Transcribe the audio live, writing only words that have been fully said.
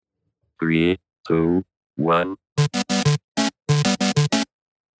3, 2, 1.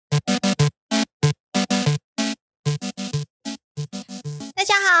大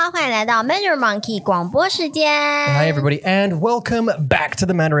家好，欢迎来到 Mandarin Monkey 广播时间。Hi everybody and welcome back to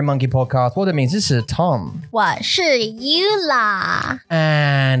the Mandarin Monkey podcast. 我的名字是 Tom. 我是 Yula，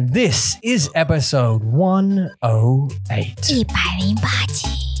 And this is episode 108. 108集。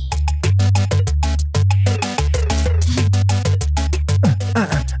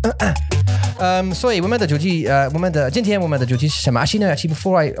所以我们的主题今天我们的主题是什么 Actually, no,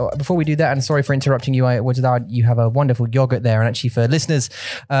 before we do that, and sorry for interrupting you, I thought you have a wonderful yogurt there. And actually for listeners,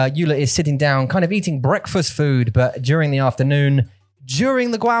 Yula is sitting down kind of eating breakfast food, but during the afternoon,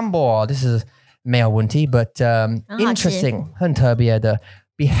 during the Guanbo. This is 没有问题, but interesting, 很特别的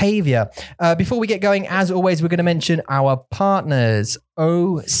behavior. Before we get going, as always, we're going to mention our partners,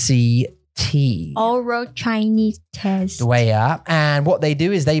 OCT. Oral Chinese Test. 对呀 and what they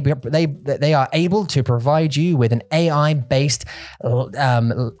do is they are able to provide you with an AI-based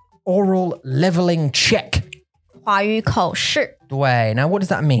oral leveling check. 华语口试。对 now what does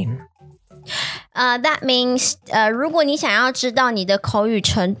that mean? That means 如果你想要知道你的口语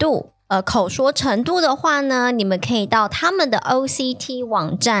程度口说程度的话呢，你们可以到他们的 OCT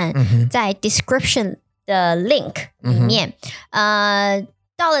网站，在 description 的 link 里面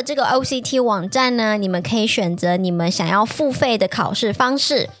到了这个 OCT 网站呢，你们可以选择你们想要付费的考试方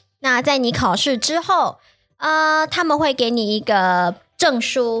式。那在你考试之后他们会给你一个证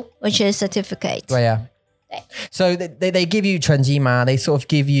书 which is certificate。 对呀 So they give you 成绩嘛 They sort of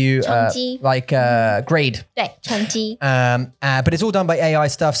give you like grade. 对，成绩。But it's all done by AI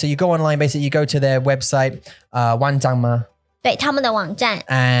stuff. So you go online, basically you go to their website, 网站嘛对，他们的网站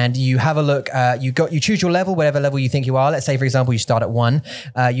and you have a look, you choose your level, whatever level you think you are. Let's say, for example, you start at 1.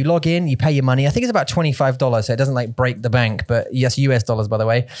 You log in, you pay your money. I think it's about $25, so it doesn't like break the bank, but yes, US dollars, by the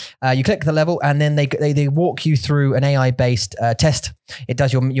way. You click the level and then they walk you through an AI-based test. It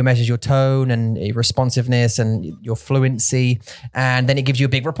does your measures your tone and your responsiveness and your fluency, and then it gives you a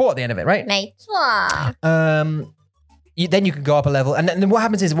big report at the end of it, right? 没错。Then you can go up a level. And then what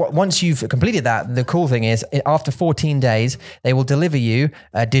happens is once you've completed that, the cool thing is after 14 days, they will deliver you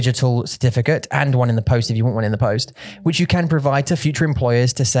a digital certificate and one in the post if you want one in the post, which you can provide to future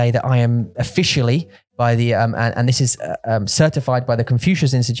employers to say that I am officially by the, and this is certified by the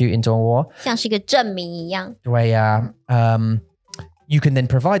Confucius Institute in Dongguo. 像是一个证明一样。对you can then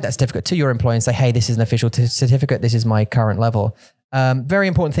provide that certificate to your employer and say, hey, this is an official certificate. This is my current level. Very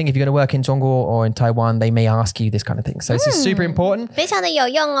important thing if you're going to work in Zhongguo or in Taiwan, they may ask you this kind of thing. So this is super important. 非常的有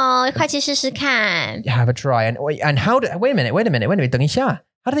用哦，快去试试看。 Have a try. And how do, wait a minute, 等一下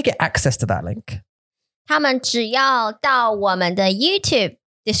How do they get access to that link? 他们只要到我们的 YouTube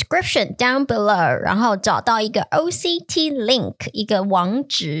description down below， 然后找到一个 OCT link 一个网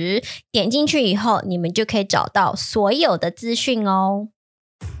址，点进去以后，你们就可以找到所有的资讯哦。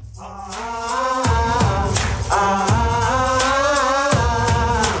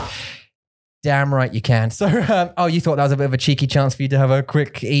Damn right you can. So, you thought that was a bit of a cheeky chance for you to have a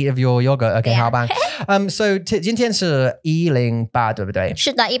quick eat of your yogurt. Okay, 好吧。So 今天是108，对不对？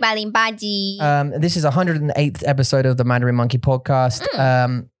是的，108集。This is 108th episode of the Mandarin Monkey podcast.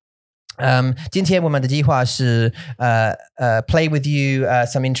 今天我们的计划是play with you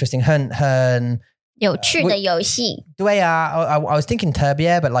some interesting 很有趣的游戏。对啊 I was thinking 特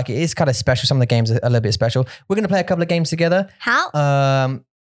别 but like it is kind of special. Some of the games are a little bit special. We're going to play a couple of games together. 好。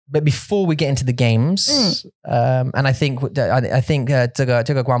But before we get into the games, and I think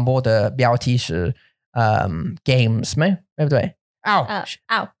这个广播的标题是games 对不对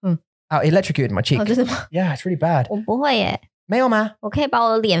electrocuted my cheek. 真的吗？ Yeah, it's really bad. 我不会耶。没有吗？我可以把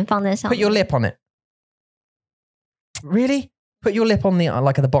我的脸放在上面。 Put your lip on it. Really? Put your lip on the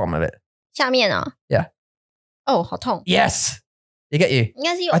like at the bottom of it. 下面啊 Yeah. 哦，好痛。 Yes. They get you. 应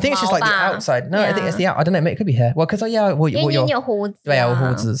该是有 I think it's just like the 毛吧 outside. No, I think Yeah. it's the out. I don't know. It could be hair. Well, because yeah, 因为你有胡子。对啊，我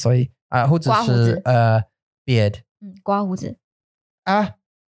胡子，所以胡子刮胡是子beard. 刮胡子。 Yeah,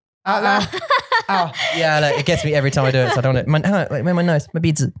 look, it gets me every time I do it. So I don't know. Wait, my nose, my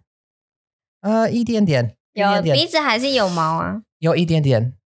鼻子。一点点。有鼻子还是有毛啊？有一点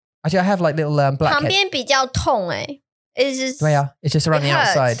点。Actually, I have like little black. 旁边比较痛It's just 对啊 it's just around the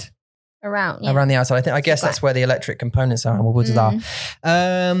hurts. outside. Around the outside. I guess that's where the electric components are. 我不知道。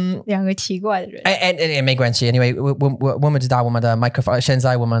两个奇怪的人。没关系。Anyway, 我们知道我们的麦克风，现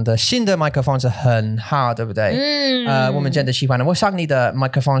在我们的新的麦克风是很好，对不对？我们真的喜欢。我想你的麦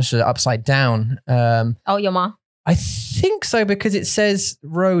克风是 upside down. 有吗？ I think so because it says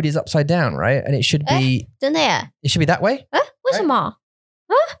road is upside down, right? And it should be 真的耶？ it should be that way. 为什么？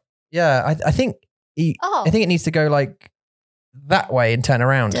 Yeah, I think I think it needs to go like that way and turn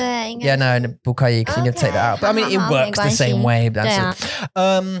around. 对，应该 Yeah, no, 不可以 because you need to take that out. But I mean, it 好， works the 没关系。 same way. That's 对啊。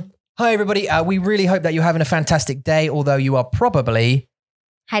 it. Hi, everybody. We really hope that you're having a fantastic day, although you are probably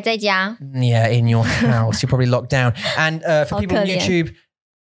还在家， in your house. You're probably locked down. And for people on 好可怜。 YouTube,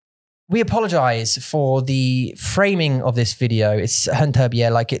 we apologize for the framing of this video. It's 很特别,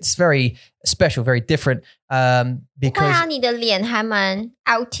 like it's very special, very different. 不会啊， Because 你的脸还蛮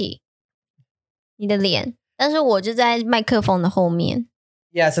outy， 你的脸，但是我就在麦克风的后面。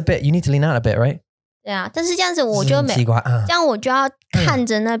 yeah, it's a bit. You need to lean out a bit, right? 对啊，但是这样子我就没，奇怪啊。这样我就要看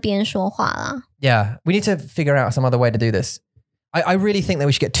着那边说话啦。 Yeah, we need to figure out some other way to do this. I really think that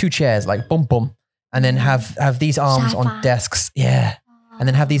we should get 2 chairs, like boom, boom, and then have these arms on Shafa. desks. Yeah, and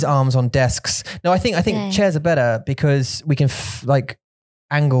then have these arms on desks. No, I think Yeah. chairs are better because we can like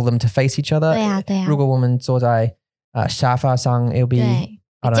angle them to face each other. 对啊，对啊，如果我们坐在沙发上, it'll be 对，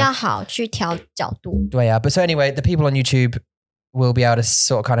 I 比 don't 较 know. 好去调角度。 Yeah, but so anyway, the people on YouTube will be able to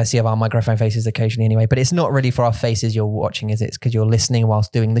sort of kind of see our microphone faces occasionally anyway. But it's not really for our faces you're watching, is it? It's because you're listening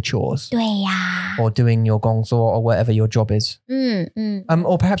whilst doing the chores 对呀， or doing your 工作 or whatever your job is. 嗯，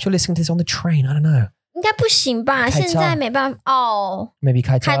 Or perhaps you're listening to this on the train. I don't know. 应该不行吧？开车现在没办法哦。 Maybe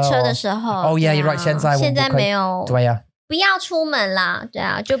开开车的时候。 Oh yeah, 对 you're 啊 right. 现在我们不可以。现在没有。对呀。不要出门啦，对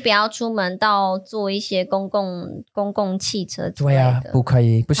啊，就不要出门到坐一些公共汽车之类对呀，的。不可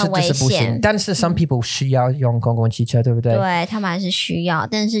以，不是很危就是不行。险。但是 some people 需要用公共汽车，对不对？对，他们还是需要，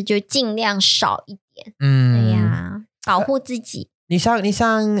但是就尽量少一点。嗯，对呀，保护自己。你像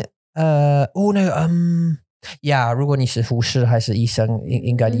呀，如果你是护士还是医生，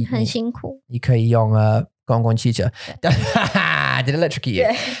应该你很辛苦。你可以用公共汽车，但did electrocute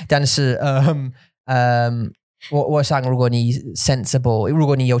you。但是我想如果你 sensible， 如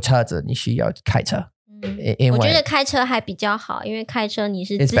果你有车子，你需要开车。因为我觉得开车还比较好，因为开车你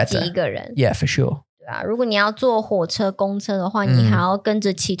是 It's 自己 better. 一个人。 Yeah, for sure. 对啊，如果你要坐火车、公车的话，你还要跟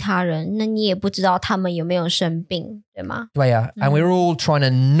着其他人，那你也不知道他们有没有生病，对吗？对呀，and we're all trying to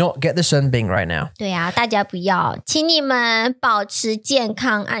not get the 生病 right now. 对啊，大家不要，请你们保持健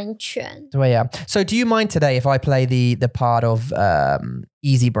康安全。对呀。So do you mind today if I play the part of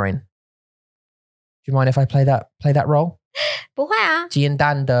Easy Brain? Do you mind if I play that role? 不会啊，简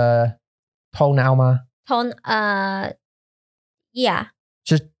单的头脑吗？yeah，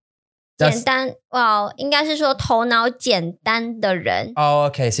 简单，应该是说头脑简单的人。 Oh,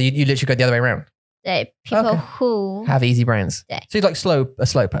 okay. So you literally go the other way around. 对 ，people Okay. who Have easy brains. 对 So you're like a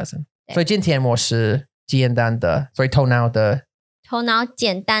slow person. 对。所以今天我是简单的，所以头脑的。头脑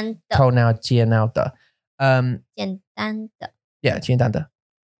简单的，头脑简单的。简单的。Yeah, 简单的。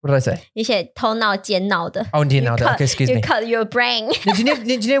What did I say? 你写头脑简脑的。Oh, 简脑的。Okay, excuse You me. cut your brain. 你今天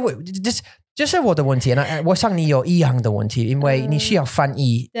这是我的问题，我想你有一样的问题，因为你需要翻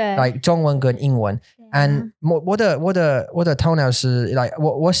译，对 like 中文跟英文。And 我的头脑是 like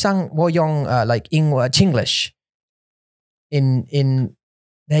我想我用like 英文 Chinglish in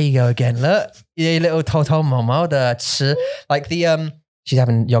there you go again. Look, you little 偷偷摸摸的吃 like the she's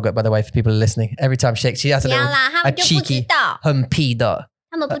having yogurt by the way for people listening. Every time she has a 不要 little 啦，他 a 们就不知 cheeky 道，很屁的。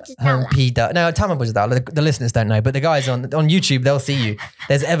他们不知道啦。很屁的。No, 他们不知道。The listeners don't know, but the guys on YouTube, they'll see you.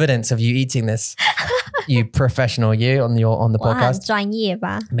 There's evidence of you eating this. You professional, you on the 我很 podcast. 专业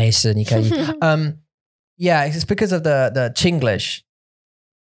吧？没事，你可以。Yeah, it's because of the Chinglish.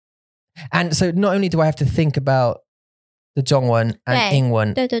 And so not only do I have to think about the 中文 and 对，英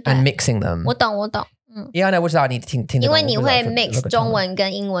文对 and mixing them. 我懂。Yeah, I know. 我知道你听得懂，因为你会我知道 mix 中文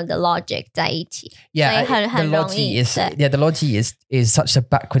跟英文的 logic 在一起， Yeah, 所以很 the 容易。 logic is 对 yeah, the logic is such a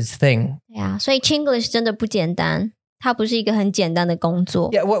backwards thing. 对啊，所以 Chinglish 真的不简单，它不是一个很简单的工作。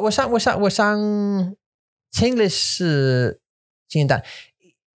 Yeah, 我想 Chinglish 是简单。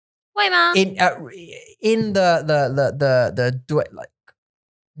会吗？ In the like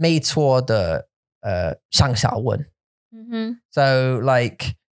没错的上下文。So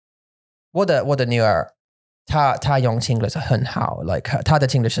like 我的女儿她用 Chinglish 很好 like 她的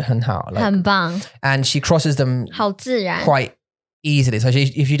Chinglish 很好 like, 很棒， and she crosses them 好自然。 quite easily. So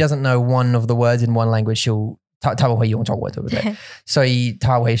if she doesn't know one of the words in one language,她会用中文，对不对？所以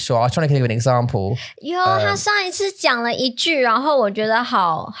她会说 I was trying to give you an example. 他上一次讲了一句，然后我觉得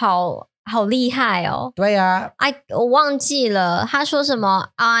好厉害哦。对呀，我忘记了他说什么。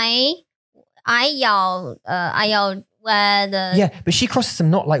I 要的 Yeah, but she crosses them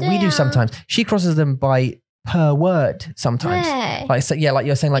not like we do 对啊 sometimes. She crosses them by per word sometimes. 对 Like so, yeah, like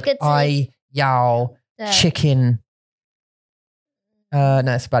you're saying like 一个字 I 要对 chicken. No,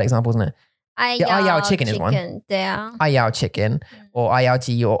 it's a bad example, isn't it? I Yeah, I要 chicken is one. 对啊， I 要 chicken or I 要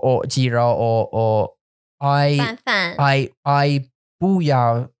鸡 or 鸡肉 or I 饭 I 不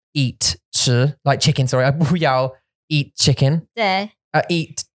要 eat 吃 like chicken. Sorry, I 不要 eat chicken, 对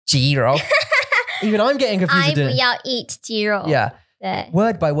eat 鸡肉. Even I'm getting confused. ，I 不要 eat 鸡肉。 Yeah. 对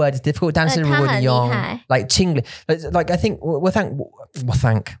Word by word is difficult. 但是如果你用它很厉害。 like Chinglish, like I think 我 thank.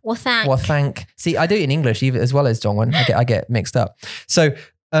 我 thank Well, thank. See, I do it in English even as well as Zhongwen. I get mixed up. So,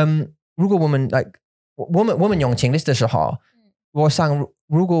 如果我们 like 我们用 Chinglish 的时候，我想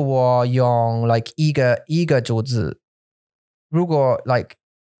如果我用 like 一个主字，如果 like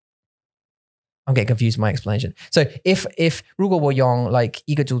I'm getting confused with my explanation. So if 如果我用 like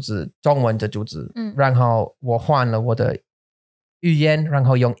一个主字，中文的主字，然后我换了我的语言，然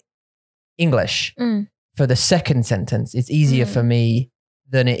后用 English. For the second sentence, it's easier for me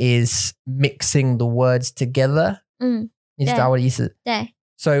than it is mixing the words together. 你知道我的意思？对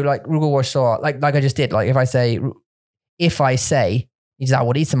So like 如果我说 like I just did, like if I say 你知道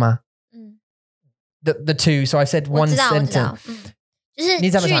我的意思吗？ The two, so I said 我 one 知道 sentence. 就是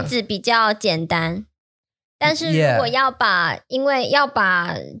你怎么想句子比较简单，但是 Yeah 如果因为要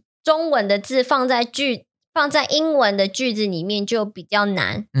把中文的字放在英文的句子里面就比较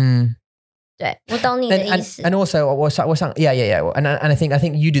难。对，我懂你的意思。 And also 我想 yeah. And I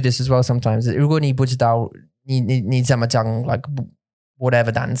think you do this as well sometimes. 如果你不知道你怎么讲 like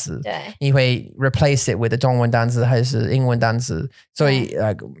whatever 单词，对，你会 replace it with a 中文单词还是英文单词？所以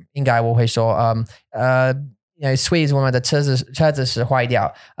应该我会说Swedes 我们的车子是坏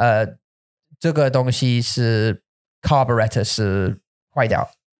掉，这个东西是 carburetor 是坏掉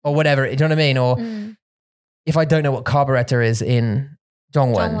or whatever. You know what I mean? Or if I don't know what carburetor is in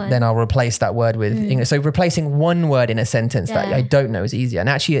中文 then I'll replace that word with English. So replacing one word in a sentence that I don't know is easier. And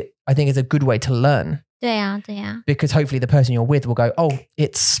actually, I think it's a good way to learn. 对啊 Because hopefully the person you're with will go, oh,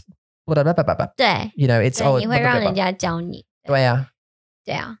 it's blah, blah, blah, blah, blah. 对 You know, it's 对 oh, 你会 blah, blah, 让 blah, 人 blah. 家教你。对啊。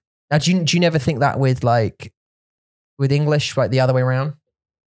对啊， Now, do you never think that with English, like the other way around?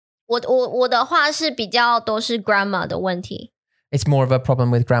 我的话是比较都是 grammar 的问题。 It's more of a problem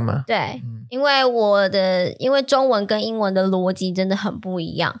with grammar. 对，因为中文跟英文的逻辑真的很不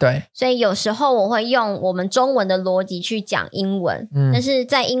一样，对，所以有时候我会用我们中文的逻辑去讲英文，但是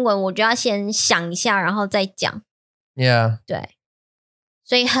在英文我就要先想一下，然后再讲。Yeah. 对，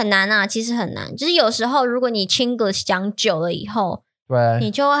所以很难啊，其实很难。就是有时候如果你 Chinglish 讲久了以后，对，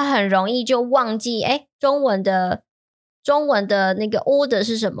你就会很容易就忘记，中文的那个 order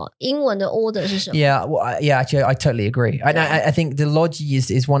是什么，英文的 order 是什么。 Yeah, actually, I totally agree. And I think the logic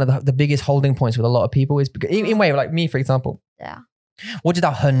is one of the biggest holding points with a lot of people is because, in way, like me, for example, 对啊，我知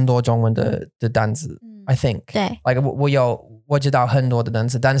道很多中文的单词 I think. 对 Like 我知道很多的单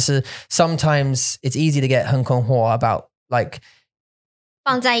词，但是 sometimes it's easy to get 很困惑 about like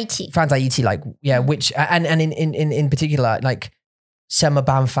放在一起。放在一起 like yeah, which and in particular like 什么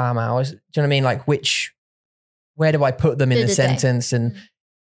办法嘛 or do you know what I mean, like where do I put them in the 对 sentence and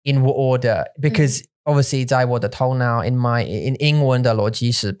in what order? Because obviously 在我的头脑 in 英文的逻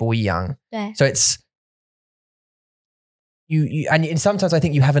辑是不一样。对 So it's you and sometimes I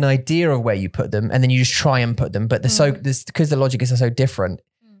think you have an idea of where you put them and then you just try and put them, but because the logic is so different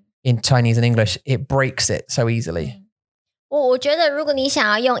in Chinese and English, it breaks it so easily. 我觉得如果你想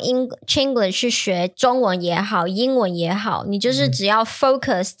要用Chinglish 去学中文也好，英文也好，你就是只要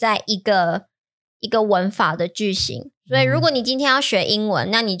focus 在一个文法的句型。所以如果你今天要学英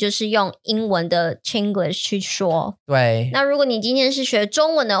文，那你就是用英文的 Chinglish 去说。对。那如果你今天是学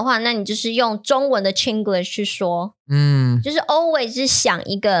中文的话，那你就是用中文的 Chinglish 去说。就是 always 是想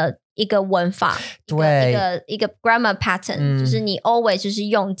一个文法，一个 grammar pattern，就是你 always 就是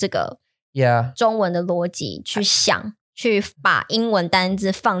用这个中文的逻辑去想。去把英文单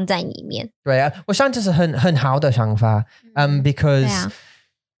字放在里面。对啊，我想这是很好的想法。Because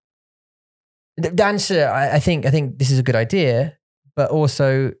但是 I think this is a good idea, but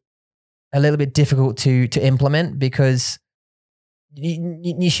also a little bit difficult to implement because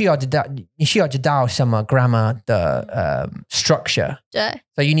你需要知道什么 grammar 的structure. 对。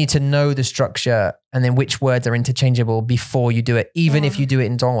So you need to know the structure and then which words are interchangeable before you do it, even if you do it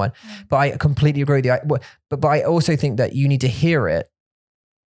in 中文. But I completely agree with you. But I also think that you need to hear it.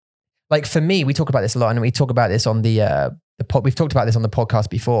 Like for me, we talk about this a lot, and we talk about this on we've talked about this on the podcast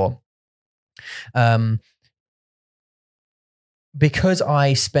before. Because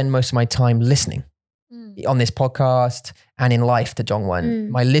I spend most of my time listening on this podcast and in life to 中文,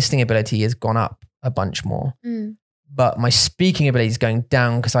 my listening ability has gone up a bunch more. But my speaking ability is going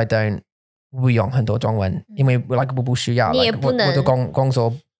down because I don't 不用很多中文，因为 like 我不需要，你也不能，我的工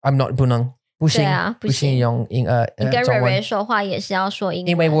作 I'm not 不能。不行，不行用你跟蕊蕊说话也是要说英文，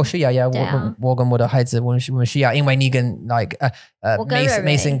因为我需要呀，我跟我的孩子我们需要，因为你跟 like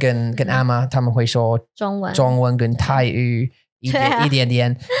Mason 跟 Emma 他们会说中文跟泰语，一点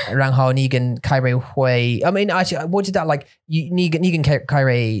点，然后你跟 Kyrie 会 I mean actually 我知道 like 你跟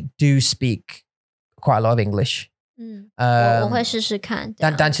Kyrie do speak quite a lot of English 我会试试看，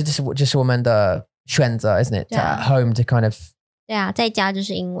但是这是我们的选择 isn't it at home to kind of 对啊，在家就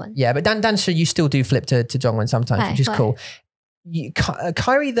是英文 yeah but 但是 you still do flip to 中文 sometimes which is cool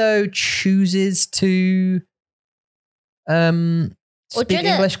Kyrie though chooses to speak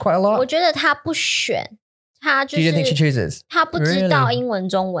English quite a lot 我觉得他不选他就 Do you 是 think she chooses? 他不知道英文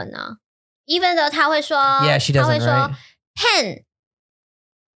中文啊 even though 他会说 Yeah, she 他 doesn't, 会说 right? pen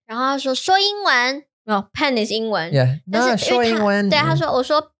然后他说英文no pen is 英文 Yeah 但是因为说英文对他说我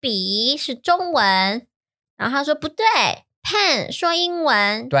说笔是中文然后他说不对 pen 说英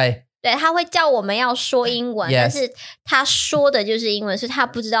文对他会叫我们要说英文 Yes 但是他说的就是英文所以他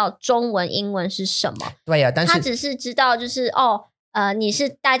不知道中文英文是什么对呀但是他只是知道就是你是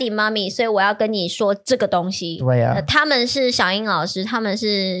daddy mommy 所以我要跟你说这个东西对呀他们是小英老师他们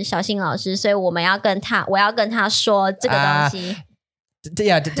是小新老师所以我要跟他说这个东西对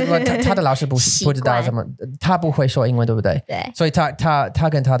呀他的老师不知道怎么他不会说英文对不对对所以他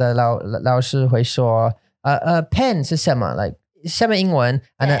跟他的老师会说pen 是什么 like 什么英文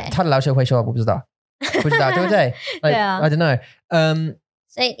他的老师会说我不知道对不对对啊 I don't know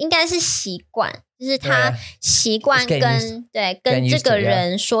所以应该是习惯就是他习惯跟这个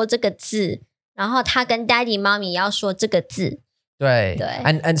人说这个字然后他跟 daddy mommy 要说这个字对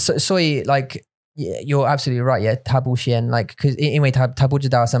and 所以 like you're absolutely right yeah 他不先 like 因为他不知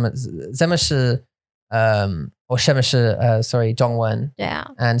道什么是什么是sorry 中文对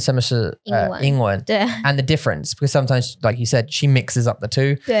啊 and 什么是英文对 and the difference because sometimes like you said she mixes up the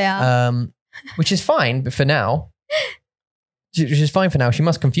two 对啊 which is fine but for now which is fine for now she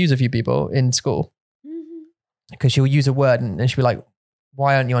must confuse a few people in school because she'll use a word and she'll be like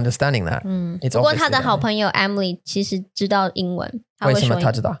why aren't you understanding that 不过他的好朋友 Emily 其实知道英文为什么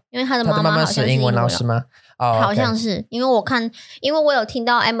他知道因为他的妈妈是英文老师吗好像是因为我有听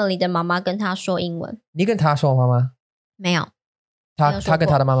到 Emily 的妈妈跟他说英文你跟他说吗没有他跟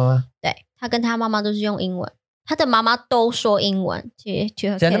他的妈妈吗对他跟他妈妈都是用英文他的妈妈都说英文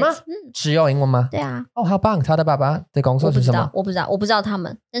真的吗只有英文吗对啊好棒他的爸爸的工作是什么我不知道他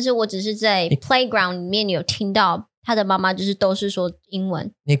们但是我只是在 playground 里面有听到他的妈妈就是都是说英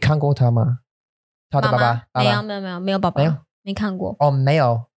文你看过他吗他的爸爸没有爸爸没看过没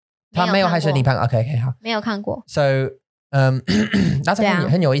有他没有还是你看 OK 好没有看过 so that's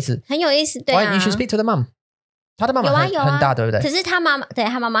很有意思对啊 you should speak to the mom 他的妈妈很大对不对可是他妈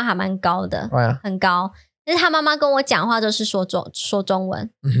妈还蛮高的很高但是他妈妈跟我讲话都是说中文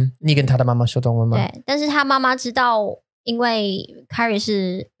你跟他的妈妈说中文吗对但是他妈妈知道因为 Kyrie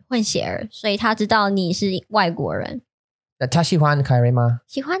是混血儿所以他知道你是外国人他喜欢 Kyrie 吗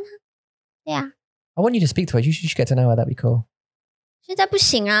喜欢啊对啊 I want you to speak to her you should get to know her that'd be cool现在不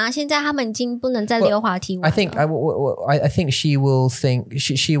行啊现在他们已经不能再溜滑梯玩了 I think she will think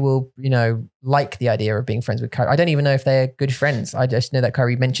she will you know like the idea of being friends with Kyrie I don't even know if they're good friends I just know that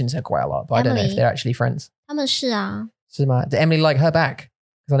Kyrie mentions her quite a lot but I don't know if they're actually friends 他们是啊是吗 Did Emily like her back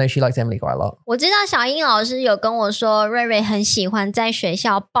because I know she likes Emily quite a lot 我知道小英老师有跟我说瑞瑞很喜欢在学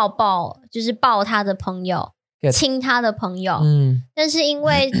校就是抱他的朋友亲他的朋友但是因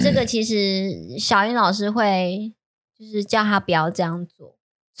为这个其实小英老师会就是叫他不要这样做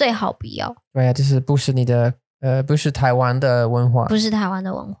最好不要对啊这是不是你的不是台湾的文化不是台湾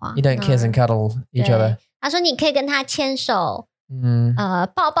的文化 You don't kiss and cuddle each other 他说你可以跟他牵手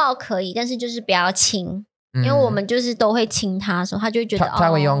抱抱可以但是就是不要亲因为我们就是都会亲他的时候他就会觉得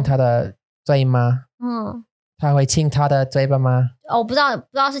他会用他的嘴吗他会亲他的嘴巴吗我不知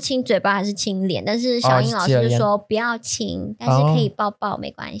道是亲嘴巴还是亲脸但是小英老师就说不要亲但是可以抱抱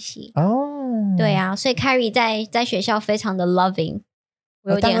没关系对啊所以 Kyrie 在学校非常的 loving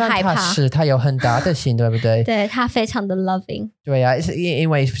我有点害怕他有很大的心对不对对他非常的 loving 对啊因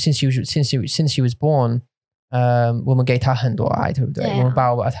为 since she was born我们给他很多爱对不对我们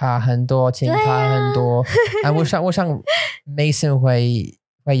抱他很多亲他很多我想 Mason 会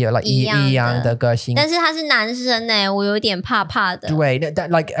有 like 一样的个性但是他是男生我有点怕的对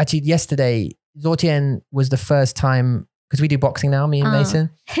like actually yesterday 昨天 was the first time because we do boxing now me and Mason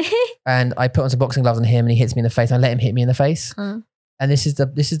and I put on some boxing gloves on him and he hits me in the face and I let him hit me in the face and this is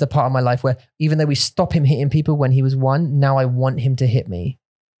the part of my life where even though we stop him hitting people when he was 1 now I want him to hit me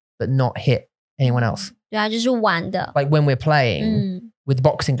but not hit anyone else 对啊就是玩的 like when we're playing with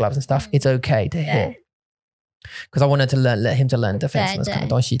boxing gloves and stuff it's okay to hit because I wanted to let him to learn defense 那种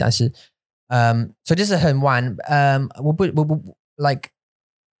东西但是所以就是很玩我不 like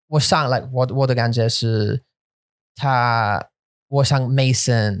我想 like 我的感觉是我想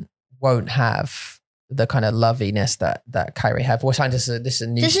Mason won't have the kind of loviness that Kyrie have. 我想这是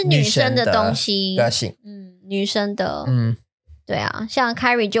女生的东西，个性，女生的，对啊，像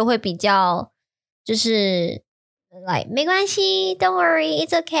Kyrie 就会比较就是 like 没关系 ，Don't worry,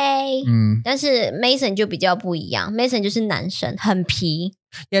 it's okay。但是 Mason 就比较不一样 ，Mason 就是男生，很皮。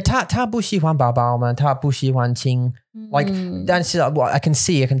Yeah， 他不喜欢宝宝嘛，他不喜欢亲。Like， 但是I can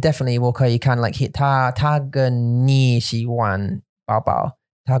definitely 我可以看 like 他跟你喜欢宝宝，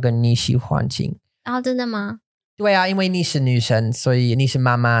他跟你喜欢亲。真的吗？对啊，因为你是女生，所以你是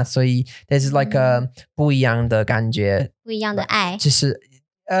妈妈，所以 there's like a 不一样的感觉，不一样的爱，就是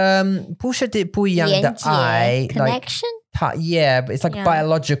不是不一样的爱 connection。Yeah, but it's like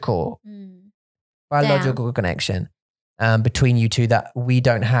biological connection between you two that we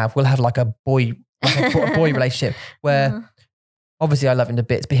don't have. We'll have like a boy relationship where obviously I love him to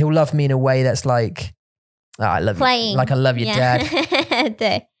bits, but he'll love me in a way that's like I love you, like I love your dad.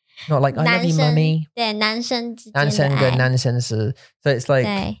 对。Not like I love you, mommy. 对，男生之间的男生跟男生是 so it's like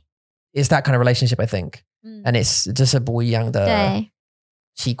it's that kind of relationship, I think. And it's 就是不一样的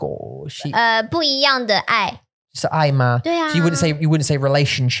结果，不一样的爱，是爱吗？对啊。So you wouldn't say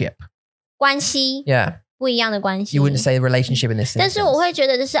relationship. 关系 Yeah. 不一样的关系。You wouldn't say relationship in this sense. 但是我会觉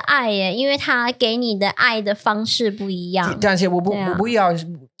得这是爱耶，因为他给你的爱的方式不一样。但是我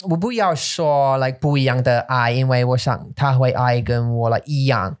不要说 like 不一样的爱，因为我想他会爱跟我 like 一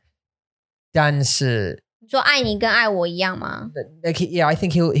样。但是你说爱你跟爱我一样吗？ Like, yeah, I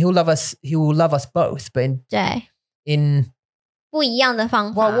think he'll love us. He will love us both, but in 不一样的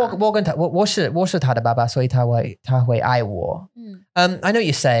方法。我跟他，我是他的爸爸，所以他会爱我。I know what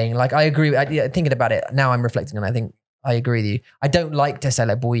you're saying. Like I agree. Thinking about it now, I'm reflecting, and I think I agree with you. I don't like to say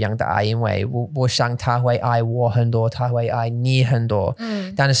like 不一样的爱，因为我想他会爱我很多，他会爱你很多。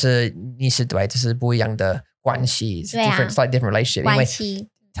但是你是对，这是不一样的关系， different relationship. 关系。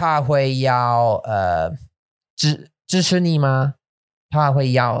他会要支持你吗？他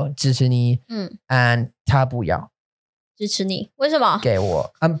会要支持你，and 他不要支持你，为什么？给我，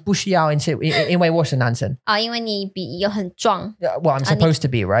不需要，因为我是男生啊，因为你比又很壮。Well, I'm supposed to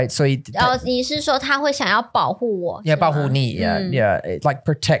be, right? 所以，你是说他会想要保护我？ Yeah, 保护你 yeah, like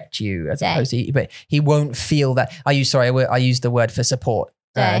protect you as opposed to, but he won't feel that. I use the word for support.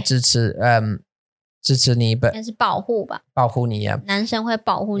 支持你 but 是保护吧？保护你 yeah. 男生会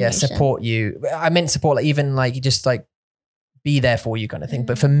保护女生 Yeah, support you. I meant support, like even like just like be there for you kind of thing.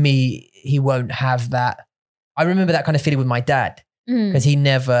 But for me, he won't have that. I remember that kind of feeling with my dad because he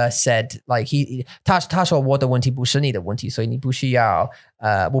never said like他说我的问题不是你的问题，所以你不需要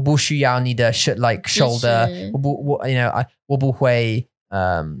我不需要你的 like shoulder. 我不会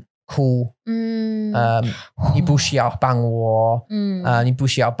哭你不需要帮我你不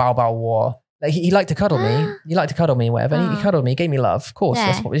需要抱抱我。Like he liked to cuddle me. He liked to cuddle me, whatever. And he cuddled me, gave me love. Of course,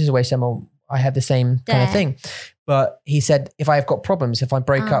 this is the way I have the same kind of thing. But he said, if I've got problems, if I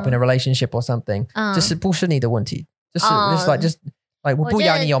break up in a relationship or something, 这是不是你的问题，就是我不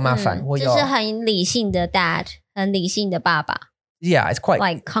要你有麻烦，我有。这是很理性的 dad， 很理性的爸爸。Yeah, it's quite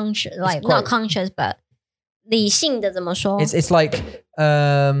like conscious, like not conscious, but 理性的怎么说？ It's like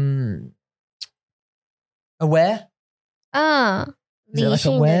aware. 理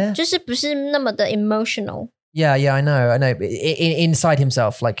性的就是不是那么的 emotional. Yeah, I know. Inside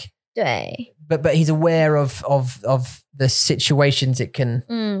himself, like 对。But he's aware of the situations it can.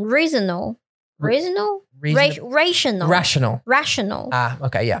 Rational.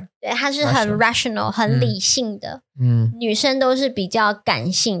 Okay, yeah. 对，他是很 rational, 很理性的。女生都是比较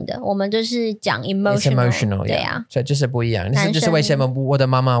感性的，我们就是讲 emotional。对啊，所以就是不一样。这是为什么我的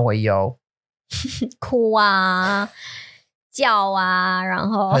妈妈会有哭啊。叫啊，然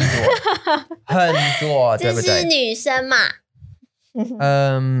后很多，对不对？这是女生嘛。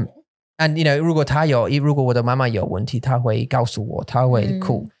And 如果我的妈妈有问题，她会告诉我，她会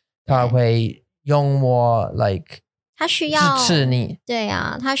哭，她会用我 like 她需要支持你。对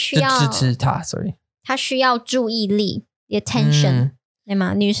啊，她需要支持她 ，sorry， 她需要注意力 ，attention，对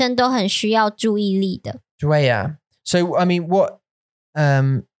吗？女生都很需要注意力的。对呀 ，So I mean what?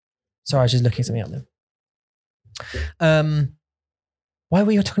 Sorry, I was just looking something up there. Why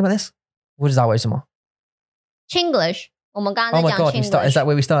were you talking about this? 我知道为什么 Chinglish 我们刚刚在讲 Oh my God, is that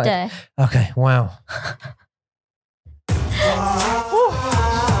where we started? 对 Okay, wow.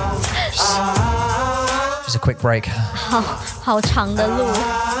 Just a quick break. 好长的路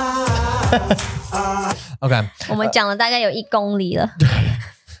Okay. 我们讲了大概有1公里了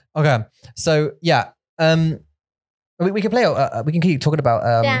Okay, so yeah, we can play. We can keep talking about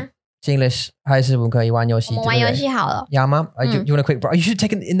English 还是我们可以玩游戏？我们玩游戏好了。Yeah, Mom. You want a quick break? You should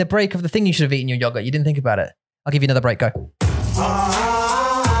take in the break of the thing. You should have eaten your yogurt. You didn't think about it. I'll give you another break. Go.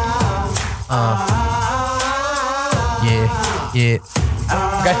 Yeah.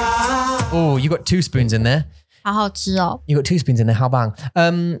 Okay. Oh, you got 2 spoons in there. 好好吃哦。 You got 2 spoons in there. How bang?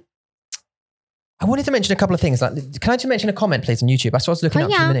 I wanted to mention a couple of things. Like, can I just mention a comment, please, on YouTube? I saw I was looking up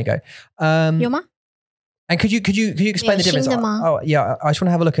a minute ago. 有吗？ And could you explain the difference? 有新的吗？ Oh, yeah. I just want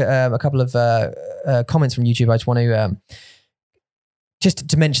to have a look at a couple of comments from YouTube. I just want to just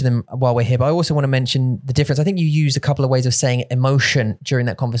to mention them while we're here. But I also want to mention the difference. I think you used a couple of ways of saying emotion during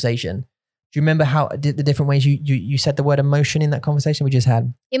that conversation. Do you remember how the different ways you said the word emotion in that conversation we just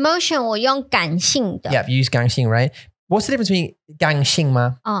had? Emotion 我用感性的。 Yeah, you use 感性, right? What's the difference between 感性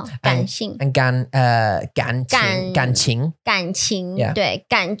吗？感性 and 感情感情 Yeah. 对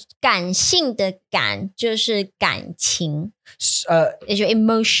感性的感就是感情，也就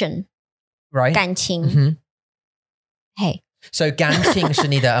emotion right? 感情。 Mhm. 嘿， So 感情是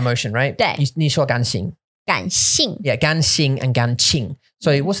你的 emotion, right? 对。你说感性。感性 Yeah, 感性 and 感情.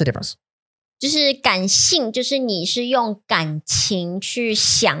 So what's the difference? 就是感性，就是你是用感情去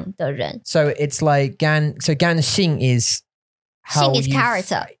想的人。 So it's like 感性 is how 性 is you-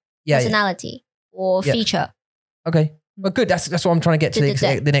 character, Yeah, yeah. personality or Yeah. feature. Okay. Well, good. That's what I'm trying to get to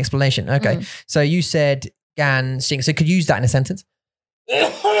the explanation. Okay. So you said 感性. So could you use that in a sentence?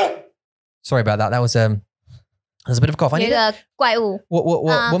 Sorry about that. That was there's a bit of a cough. I 有一 need it. 个怪物，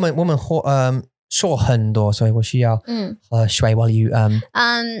我们说很多，所以我需要喝水 while you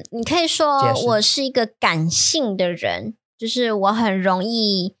你可以说解释我是一个感性的人，就是我很容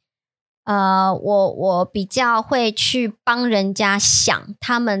易，我比较会去帮人家想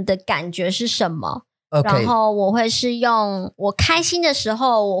他们的感觉是什么， Okay. 然后我会是用我开心的时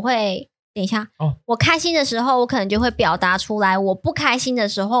候，我会等一下，我开心的时候，我可能就会表达出来；我不开心的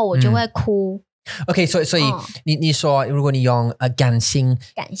时候，我就会哭。 Okay, 所以你说如果你用感性，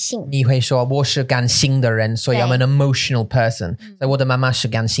你会说我是感性的人，所以 I'm an emotional person. 所以我的妈妈是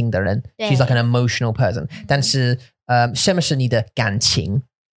感性的人 She's like an emotional person. 但是什么是你的感情？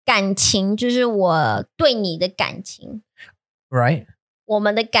感情就是我对你的感情 Right? 我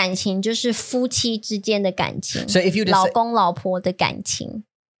们的感情就是夫妻之间的感情 So if you just 老公老婆的感情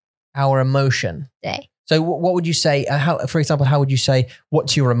Our emotion. 对 So what would you say, for example, how would you say,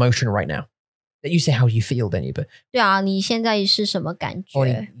 what's your emotion right now? That you say how you feel, don't you? But 对啊，你现在是什么感觉？或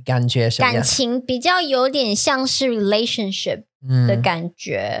你感觉什么样？感情比较有点像是 relationship 的感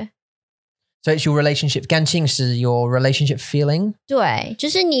觉。So it's your relationship. 感情是 your relationship feeling. 对，就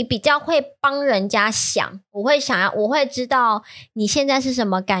是你比较会帮人家想，我会知道你现在是什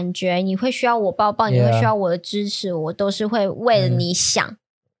么感觉，你会需要我抱抱，你会需要我的支持，我都是会为了你想。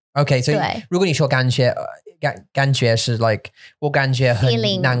Okay, so 如果你说感觉是 like 我感觉很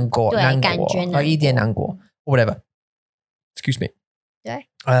难过，对，感觉难过，一点难过 or whatever. Excuse me. 对。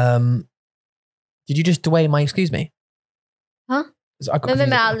Did you just delay my excuse me? Huh? I got confused.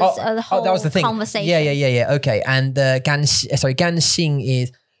 The whole that was the thing. conversation. Yeah. Okay, and the 感性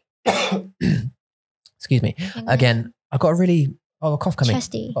is excuse me. Again, I've got a cough coming.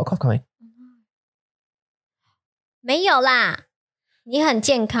 Chesty. Got a cough coming. 没有啦，你很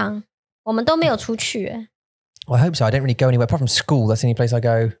健康，我们都没有出去。 Well, I hope so. I don't really go anywhere apart from school. That's the only place I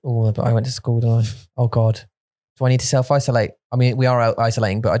go. Oh, but I went to school, don't I? Oh God. Do I need to self-isolate? I mean, we are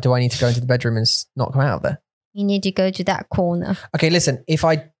isolating, but do I need to go into the bedroom and not come out of there? You need to go to that corner. Okay, listen, if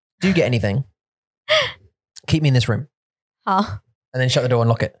I do get anything, keep me in this room. 好， And then shut the door and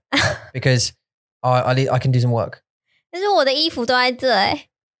lock it. Because I can do some work. 但是我的衣服都在这欸。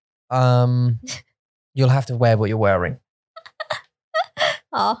 You'll have to wear what you're wearing.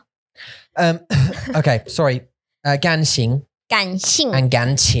 好， Okay, sorry. 感性 and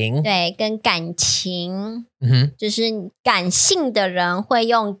感情. 对，跟感情， Mm-hmm. 就是感性的人会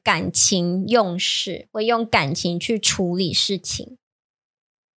用感情用事，会用感情去处理事情。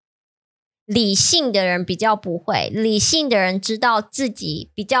理性的人比较不会，理性的人知道自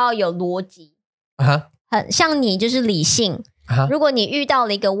己比较有逻辑。Uh-huh. 很像你就是理性。Uh-huh. 如果你遇到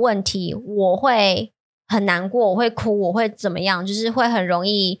了一个问题，我会很难过，我会哭，我会怎么样？就是会很容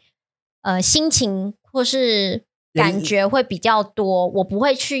易，心情或是感觉会比较多，我不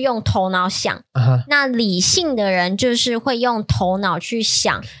会去用头脑想。Uh-huh. 那理性的人就是会用头脑去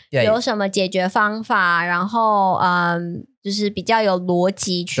想， Yeah. 有什么解决方法，然后就是比较有逻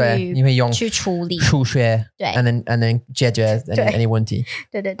辑去处理。数学，对 and then 解决 any 问题。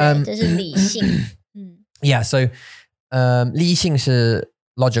对对对，这是理性。Yeah, so 理性是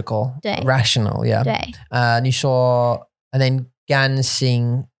logical, 对 rational, yeah. 对，你说 and then 感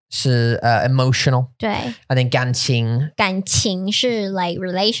性是emotional, 对 and then 感情是 like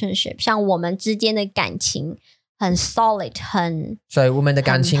relationship， 像我们之间的感情很 solid， 所以我们的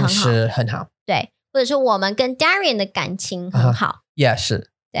感情是很好。对，或者是我们跟 Darian 的感情很好。Yeah,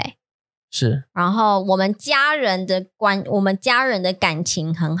 是。对。是，然后我们家人的感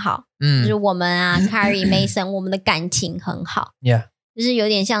情很好，就是我们啊，Carrie Mason 我们的感情很好 Yeah. 就是有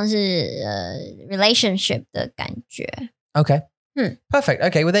点像是relationship 的感觉。 Okay. Perfect.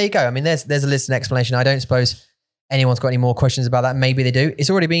 Okay, well there you go. I mean there's a list and explanation. I don't suppose anyone's got any more questions about that. Maybe they do. It's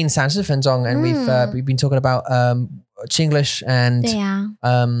already been 30分钟 and we've been talking about Chinglish and 对呀，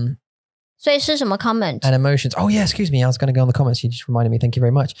所以是什么 comment? and emotions. Oh yeah, excuse me. I was going to go on the comments. You just reminded me. Thank you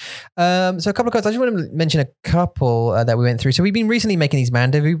very much. So a couple of comments. I just want to mention a couple that we went through. So we've been recently making these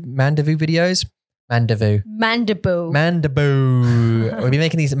Mandaboo videos. Mandaboo. We'll be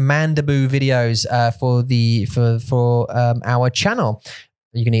making these Mandaboo videos for our channel.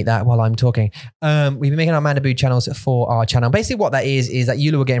 You can eat that while I'm talking. We've been making our Mandaboo channels for our channel. Basically what that is that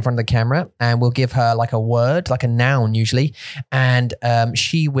Yula will get in front of the camera and we'll give her like a word, like a noun usually. And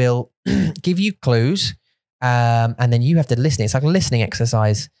she will give you clues. And then you have to listen. It's like a listening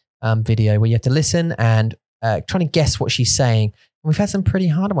exercise video where you have to listen and trying to guess what she's saying. We've had some pretty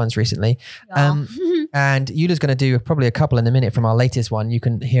hard ones recently. And Yula's going to do probably a couple in a minute from our latest one. You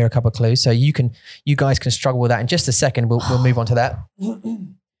can hear a couple of clues. So you guys can struggle with that in just a second. We'll move on to that.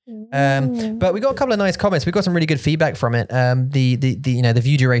 But we got a couple of nice comments. We got some really good feedback from it. The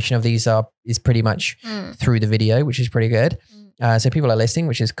view duration of these is pretty much through the video, which is pretty good. So people are listening,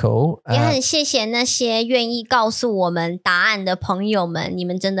 which is cool. 也很谢谢那些愿意告诉我们答案的朋友们，你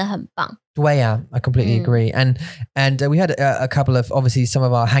们真的很棒。Yeah, I completely agree. And we had a couple of, obviously some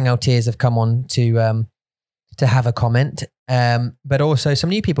of our hangouteers have come on to have a comment, but also some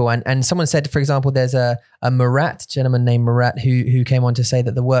new people. And someone said, for example, there's a gentleman named Murat who came on to say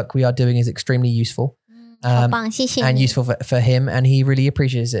that the work we are doing is extremely useful. 好棒，谢谢你。 And useful for him, and he really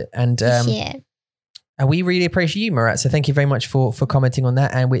appreciates it. And 谢谢。 And we really appreciate you, Murat. So thank you very much for commenting on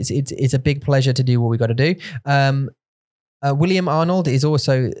that. And it's a big pleasure to do what we got to do. William Arnold is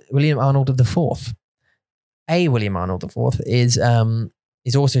also William Arnold of the Fourth. William Arnold the Fourth is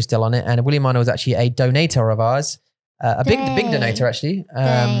also still on it. And William Arnold is actually a donator of ours, a big donator actually.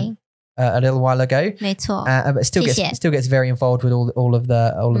 A little while ago. 没错。 But still gets very involved with all of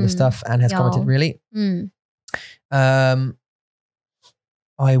the stuff and has commented really.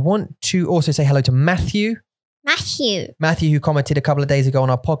 I want to also say hello to Matthew, who commented a couple of days ago on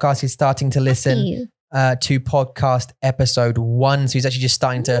our podcast. He's starting to listen to podcast episode 1. So he's actually just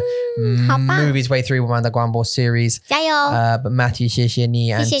starting to move his way through one of the Guanbo series. 加油！ But Matthew, 谢谢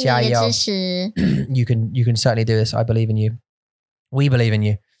你 and 谢谢你的支持。 you can certainly do this. I believe in you. We believe in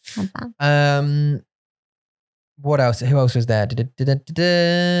you. 很棒。 What else? Who else was there?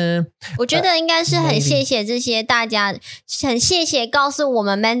 我觉得应该是很谢谢这些大家，很谢谢告诉我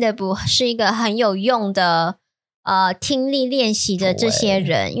们 Mandaboo 是一个很有用的听力练习的这些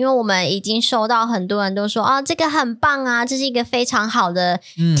人，因为我们已经收到很多人都说这个很棒啊，这是一个非常好的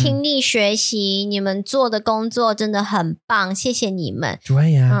听力学习，你们做的工作真的很棒，谢谢你们。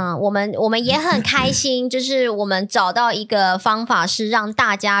我们也很开心，就是我们找到一个方法是让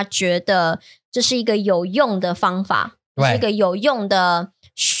大家觉得这是一个有用的方法，是一个有用的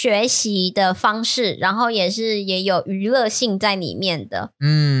学习的方式，然后也有娱乐性在里面的。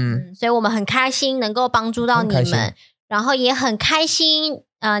所以我们很开心能够帮助到你们，然后也很开心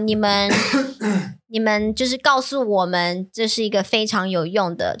你们就是告诉我们这是一个非常有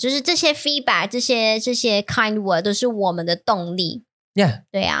用的，就是这些 feedback 这些 kind word 都是我们的动力。Yeah.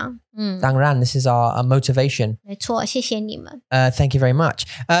 对啊。当然 this is our motivation. 没错，谢谢你们。 Thank you very much.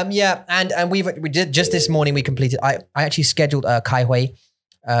 Yeah, and we did just this morning we completed. I actually scheduled a kai hui.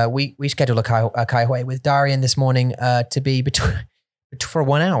 We scheduled a kai hui with Darian this morning to be for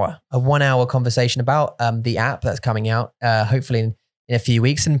 1 hour, a 1 hour conversation about the app that's coming out hopefully in a few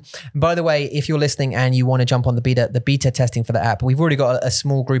weeks. And by the way, if you're listening and you want to jump on the beta testing for the app, we've already got a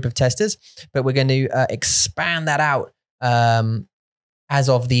small group of testers, but we're going to expand that out as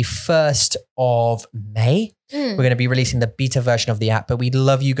of the 1st of May. We're going to be releasing the beta version of the app, but we'd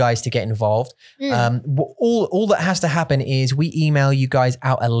love you guys to get involved. All that has to happen is we email you guys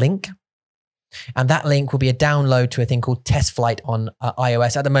out a link, and that link will be a download to a thing called Test Flight on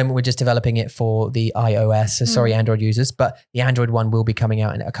iOS. At the moment, we're just developing it for the iOS. So sorry, Android users, but the Android one will be coming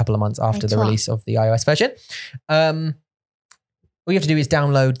out in a couple of months after the release of the iOS version. All you have to do is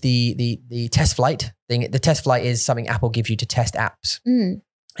download the Test Flight thing. The Test Flight is something Apple gives you to test apps.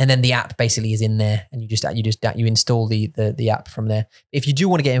 And then the app basically is in there, and you install the app from there. If you do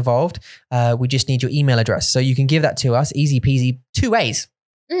want to get involved, we just need your email address. So you can give that to us, easy peasy, 2 ways.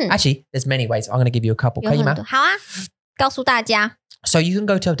 Actually, there's many ways. I'm going to give you a couple. 可以吗？好啊，告诉大家。 So you can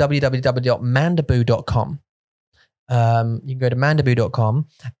go to www.mandaboo.com. You can go to mandaboo.com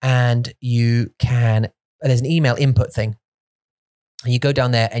and there's an email input thing. And you go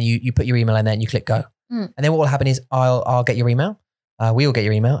down there and you put your email in there and you click go. And then what will happen is I'll get your email. We'll get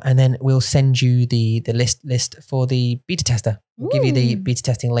your email and then we'll send you the list for the beta tester. We'll give you the beta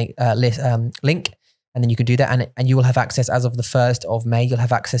testing link, link, and then you can do that. And you will have access as of the 1st of May. You'll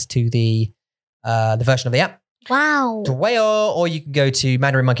have access to the version of the app. Wow. Or you can go to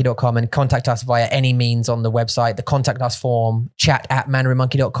mandarinmonkey.com and contact us via any means on the website, the contact us form,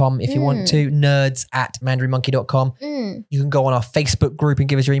 chat@mandarinmonkey.com if you want to, nerds@mandarinmonkey.com. You can go on our Facebook group and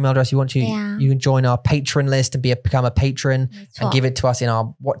give us your email address if you want to. Yeah. You can join our patron list and become a patron and give it to us in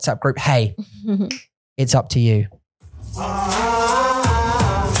our WhatsApp group. Hey, it's up to you.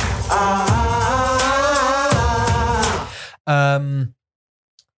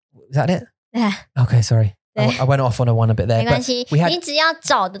 Is that it? Yeah. Okay, sorry. I went off on a bit there. 没关系，你只要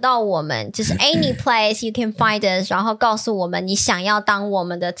找得到我们，就是 any place you can find us， 然后告诉我们你想要当我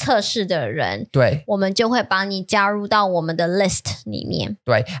们的测试的人，对，我们就会把你加入到我们的 list 里面。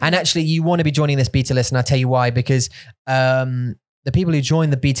对 ，and actually you want to be joining this beta list, and I'll tell you why, because the people who join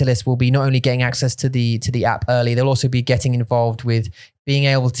the beta list will be not only getting access to the app early, they'll also be getting involved with being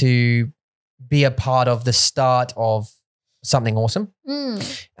able to be a part of the start of something awesome.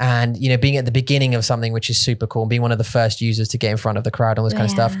 And, you know, being at the beginning of something which is super cool, and being one of the first users to get in front of the crowd, all this kind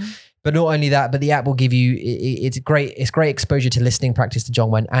of stuff. But not only that, but the app will give you, it's great exposure to listening practice to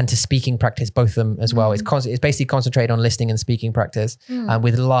Zhongwen and to speaking practice, both of them as well. It's basically concentrated on listening and speaking practice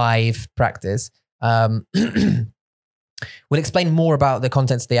with live practice. We'll explain more about the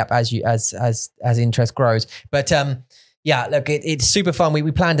contents of the app as interest grows. But yeah, look, it's super fun. We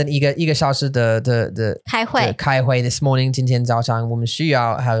planned an 一个小时的开会 this morning. 今天早上我们需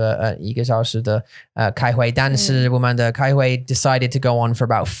要have 一个小时的开会，但是我们的开会 decided to go on for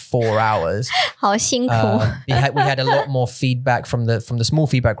about 4 hours. 好辛苦。We had a lot more feedback from the small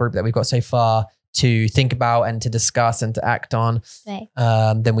feedback group that we've got so far to think about and to discuss and to act on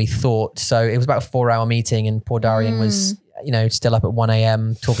than we thought. So it was about a 4-hour meeting, and poor Darian was, you know, still up at 1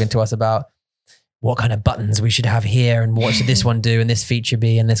 a.m. talking to us about what kind of buttons we should have here and what should this one do and this feature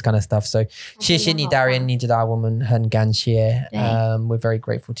be and this kind of stuff. So 谢谢你 Darian, 你知道我们很感谢. We're very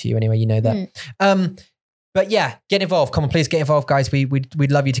grateful to you anyway, you know that. But yeah, get involved. Come on, please get involved, guys.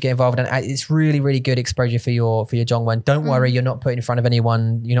 We'd love you to get involved, and it's really, really good exposure for your Zhongwen. Don't worry, you're not put in front of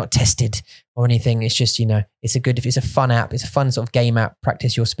anyone. You're not tested or anything. It's just, you know, it's a fun app. It's a fun sort of game app.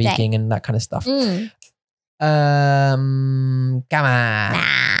 Practice your speaking and that kind of stuff. 干嘛？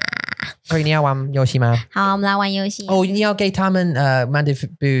所以你要玩游戏吗？好，我们来玩游戏。哦，你要给他们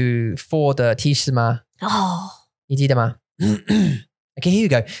Mandibu 4的提示吗？你记得吗？ Okay, here you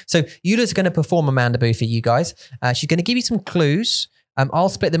go. So Eula's going to perform a Mandibu for you guys. She's going to give you some clues. I'll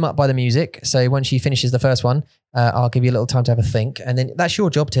split them up by the music. So when she finishes the first one, I'll give you a little time to have a think. And then that's your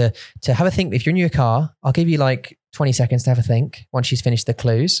job to have a think. If you're in your car, I'll give you like 20 seconds to have a think once she's finished the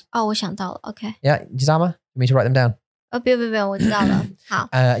clues. 哦，我想到了 OK. Yeah, 你知道吗? You want me to write them down? 不用，我知道了。好。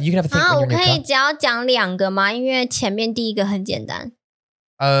You can have a think when you're in your car. 我可以只要讲2个吗？因为前面第一个很简单。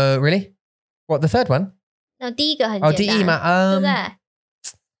Really? What, the third one? 那第一个很简单。第一嘛，对不对？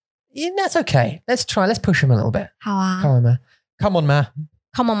 Yeah, that's okay. Let's try. Let's push him a little bit. 好啊。Come on, Ma. Come on, Ma.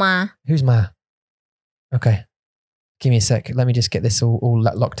 Come on, Ma. Who's Ma? Okay. Give me a sec. Let me just get this all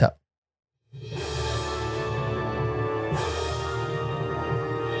locked up.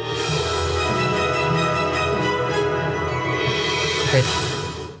 Okay.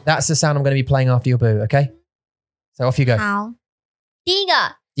 That's the sound I'm going to be playing after your boo, okay? So off you go. 好。第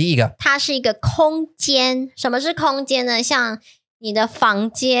一个，它是一个空间。什么是空间呢？像你的房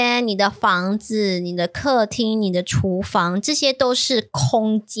间、你的房子、你的客厅、你的厨房，这些都是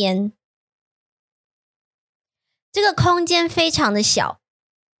空间。这个空间非常的小，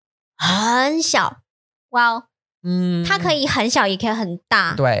很小。哇，它可以很小，也可以很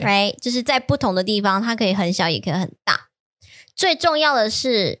大。对 ，right？ 就是在不同的地方，它可以很小，也可以很大。最重要的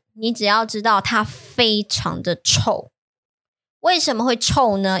是，你只要知道它非常的臭。为什么会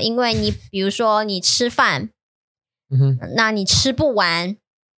臭呢？因为你比如说你吃饭。那你吃不完，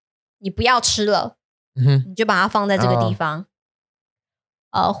你不要吃了，你就把它放在这个地方。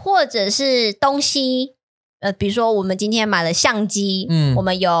或者是东西，比如说我们今天买了相机，我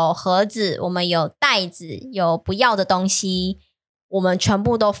们有盒子，我们有袋子，有不要的东西，我们全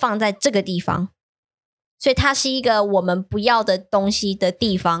部都放在这个地方，所以它是一个我们不要的东西的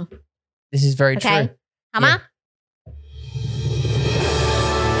地方。This is very true. 好吗？ Yeah.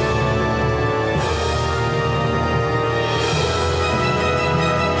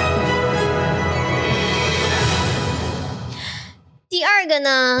第二个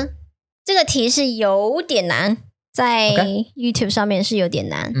呢，这个题是有点难，在 YouTube 上面是有点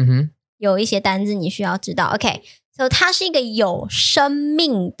难。有一些单字你需要知道。OK，所以它是一个有生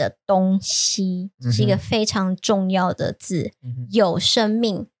命的东西，这是一个非常重要的字。有生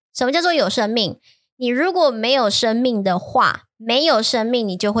命，什么叫做有生命？你如果没有生命的话，没有生命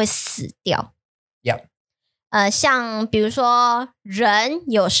你就会死掉。像比如说人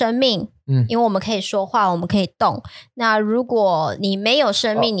有生命，因为我们可以说话，我们可以动。那如果你没有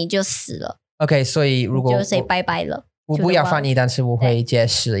生命，你就死了。OK， 所以如果就 say 拜拜了。我不要翻译，但是我会解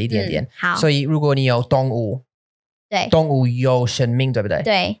释一点点。好，所以如果你有动物，对，动物有生命，对不对？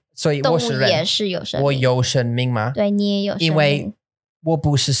对，所以我是人，动物也是有生命。我有生命吗？对，你也有生命，因为我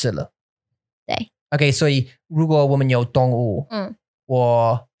不是死了。对 ，OK， 所以如果我们有动物，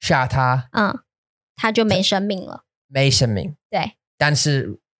我杀它，它就没生命了，没生命。对，但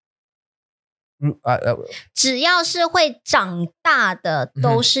是只要是会长大的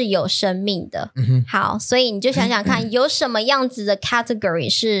都是有生命的。好，所以你就想想看，有什么样子的 category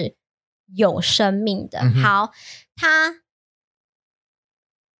是有生命的？好，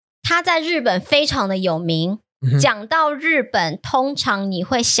它在日本非常的有名。讲到日本，通常你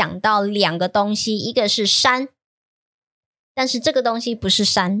会想到两个东西，一个是山，但是这个东西不是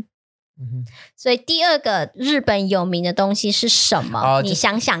山。所以第二个日本有名的东西是什么？你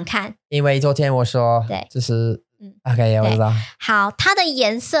想想看。因为昨天我说，对，就是OK， 我知道。好，它的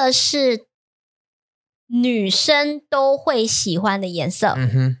颜色是女生都会喜欢的颜色。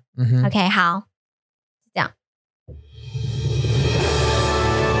OK， 好，这样。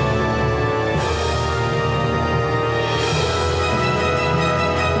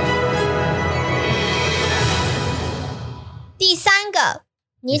第三个。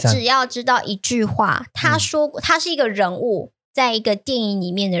你只要知道一句话，他说过，他是一个人物，在一个电影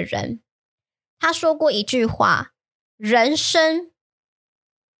里面的人，他说过一句话：人生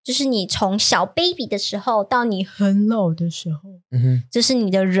就是你从小 baby 的时候到你很老的时候，就是你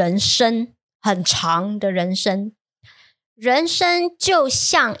的人生很长的人生。人生就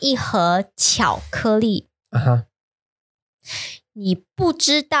像一盒巧克力，你不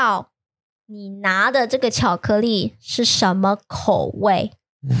知道你拿的这个巧克力是什么口味。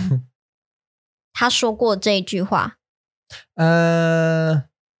他说过这一句话。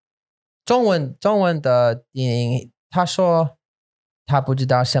中文的电影，他说他不知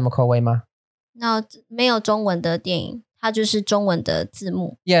道什么口味吗？那没有中文的电影，它就是中文的字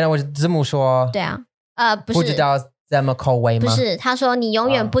幕。那我字幕说，对啊，不知道什么口味吗？不是，他说你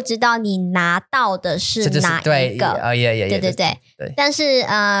永远不知道你拿到的是哪一个。对。但是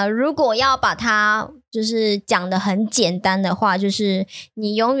如果要把它就是讲得很简单的话，就是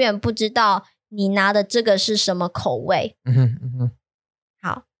你永远不知道你拿的这个是什么口味。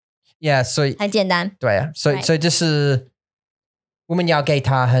好。所以很简单。对啊，所以就是我们要给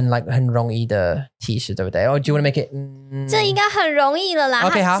他很容易的提示，对不对？ Do you want to make it？ 这应该很容易了啦。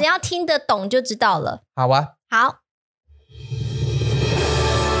OK， 好，只要听得懂就知道了。好啊。好。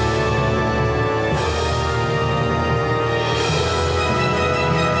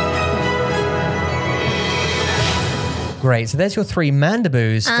Great. So there's your 3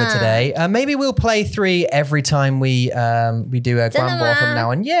 mandaboos for today. Maybe we'll play 3 every time we do a Guamball from now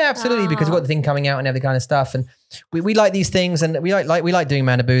on. Yeah, absolutely. Because we've got the thing coming out and every kind of stuff. And we like these things, and we like doing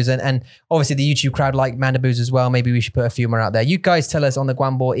mandaboos. And obviously the YouTube crowd like mandaboos as well. Maybe we should put a few more out there. You guys tell us on the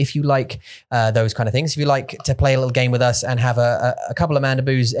Guamball if you like those kind of things. If you like to play a little game with us and have a couple of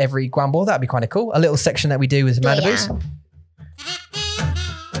mandaboos every Guamball, that'd be kind of cool. A little section that we do with mandaboos.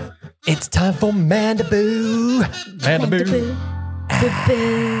 It's time for Mandaboo. Mandaboo.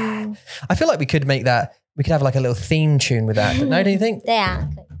 I feel like we could make that. We could have like a little theme tune with that. No, don't you think? 对啊。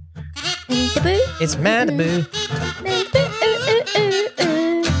Mandaboo. It's Mandaboo.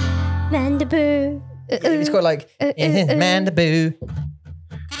 Mandaboo. It's got like Mandaboo.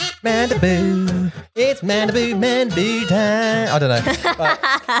 Mandaboo. It's Mandaboo. Mandaboo time. I don't know.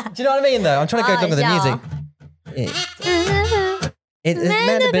 Do you know what I mean though? I'm trying to go along with the music. It's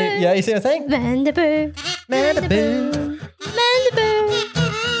Mandaboo. Yeah, you see what I'm saying? Mandaboo. Mandaboo.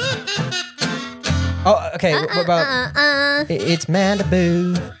 Oh, okay. What about? It's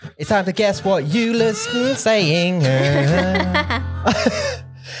Mandaboo. It's time to guess what you listen saying.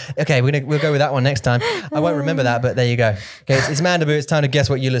 Okay, we'll go with that one next time. I won't remember that, but there you go. Okay, it's Mandaboo. It's time to guess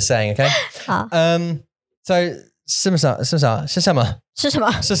what Eula's saying. Okay. So 是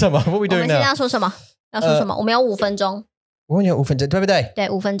什么？ What are we doing now? 我们现在要说什么？要说什么？我们有5分钟。我们有5分钟，对不对？对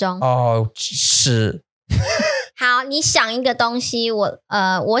，5分钟。哦，是。好，你想一个东西，我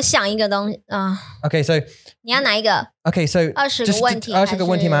想一个东西Okay, so 你要哪一个 ？Okay, so 20个问题，20个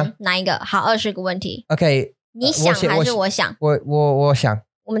问题吗？哪一个？好，20个问题。Okay, 你想还是我想？我想。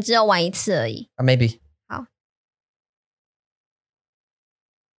我们只有玩一次而已。Maybe. 好。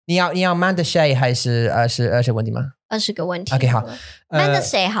你要 Manda 谁还是20问题吗？20个问题。 OK 好，Manda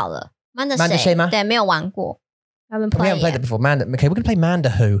谁好了 ，Manda 谁吗？对，没有玩过。We haven't played it before. Manda. Okay, we're going to play Manda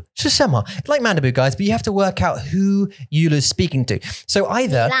Who. 是什么 like Mandaboo, guys, but you have to work out who Eula's speaking to. So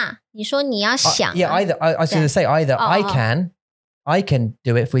either... 你说你要想。Yeah, either. I was going to say either I can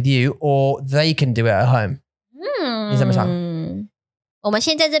do it with you or they can do it at home. 你怎么想？我们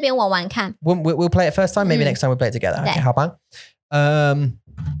先在这边玩玩看。We'll play it first time. Maybe next time we'll play it together. Okay, 好吧。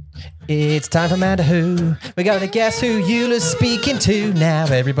It's time for Manda Who. We're going to guess who Eula's speaking to now,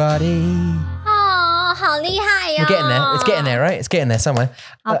 everybody. 好厉害哟 We're getting there. It's getting there, right? It's getting there somewhere.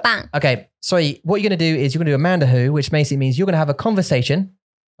 好棒。 Okay, so what you're going to do is you're going to do a Manda Who, which basically means you're going to have a conversation,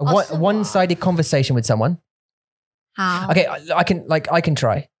 a one-sided conversation with someone. 好。 Okay, I can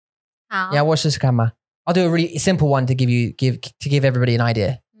try. 好。 Yeah, watch this camera. I'll do a really simple one to give everybody an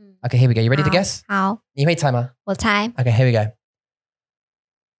idea. Okay, here we go. You ready to guess? 好。你会猜吗？我猜。 Okay, here we go.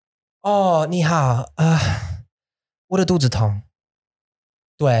 哦，你好，我的肚子痛。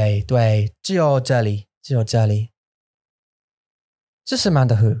对，只有这里。这是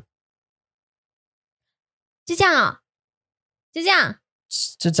Manda Who。就这样啊，就这样。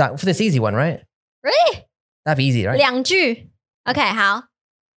就这样 for this easy one, right? Really? That'd be easy, right? 2句。OK， 好。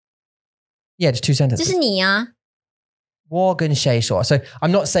Yeah, just 2 sentences. 这是你啊。我跟谁说 So I'm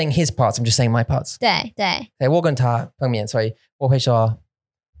not saying his parts, I'm just saying my parts. 对。对，我跟他碰面，所以我会说，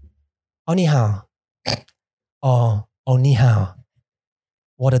哦，你好。哦，你好。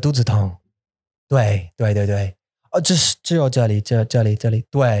我的肚子痛。对。只有这里。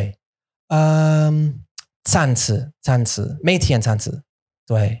对。3次，每天3次。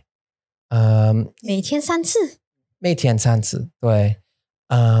对。每天3次。每天3次。对。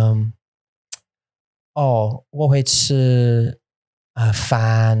我会吃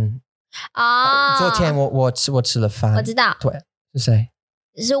饭。昨天我吃了饭。我知道。对，是谁？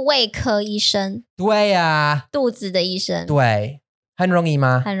是胃科医生。对呀。肚子的医生。对。很容易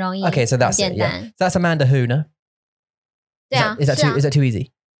吗？很容易。 Okay, so that's it. Yeah. That's Manda Who, no? 对啊。Is that too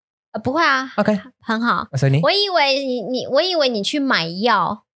easy? 不会啊。Okay. 很好。所以你？我以为你去买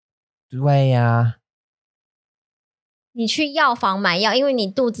药。对呀。你去药房买药，因为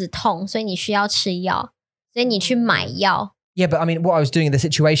你肚子痛，所以你需要吃药，所以你去买药。Yeah, but I mean, what I was doing in the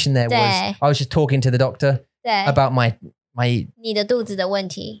situation there was I was just talking to the doctor about my 你的肚子的问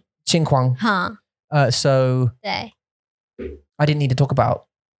题。情况。So 对。I didn't need to talk about.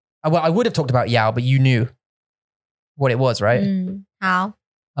 Well, I would have talked about Yao, but you knew what it was, right? 好。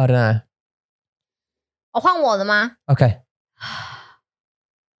I don't know. 换我了吗 Okay.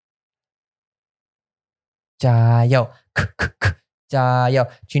 加油，加油。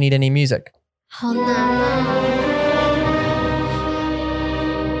Do you need any music? 好难啊。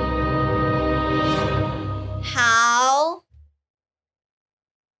好。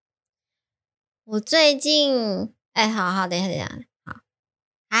我最近。好，等一下，好。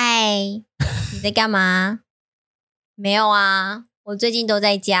嗨，你在干嘛？没有啊，我最近都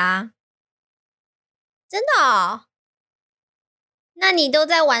在家。真的哦？那你都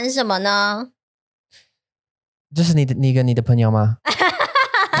在玩什么呢？这是你跟你的朋友吗？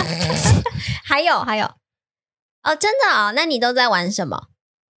还有。真的哦？那你都在玩什么？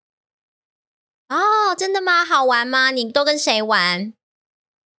哦，真的吗？好玩吗？你都跟谁玩？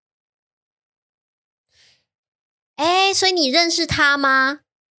所以你认识他吗？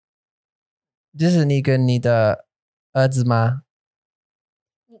这是你跟你的儿子吗？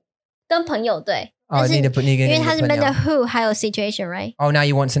跟朋友对。哦，你跟因为他是 Manda Who 还有 situation right？ Oh, now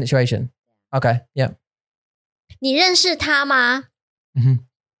you want situation. Okay, yeah. 你认识他吗？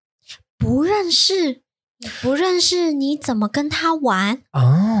不认识。你不认识，你怎么跟他玩？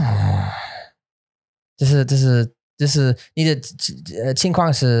这是你的情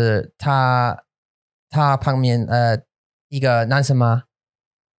况是他旁边一个男生吗？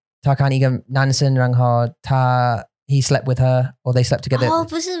他看一个男生，然后he slept with her or they slept together.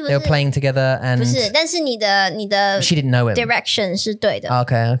 不是 They were playing together and 不是，但是你的 she didn't know him. direction 是对的。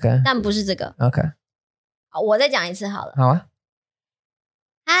Okay. 但不是这个。Okay. 我再讲一次好了。好啊。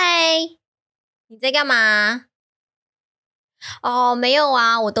嗨，你在干嘛？没有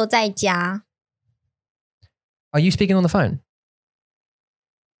啊，我都在家。Are you speaking on the phone?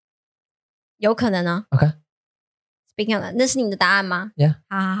 有可能呢。Okay. Speaking on that， 那是你的答案吗 Yeah.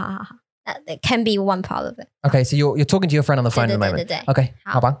 好。That can be one part of it. Okay, so you're talking to your friend on the phone at the moment. 对。Okay,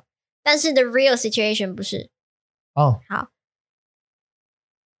 好吧。但是 the real situation 不是。好。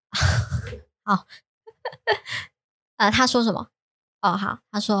好。他说什么？好，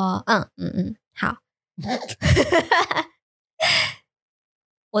他说好。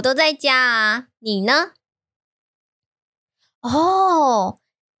我都在家啊，你呢？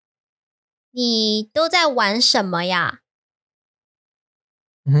你都在玩什么呀？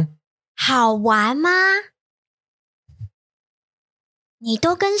嗯好玩吗？你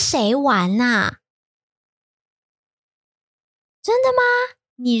都跟谁玩呐？真的吗？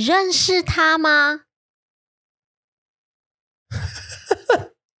你认识他吗？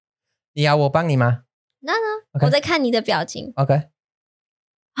你要我帮你吗？那呢 OK 我在看你的表情 Okay.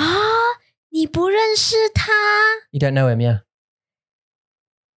 啊，你不认识他？ You don't know him, yeah.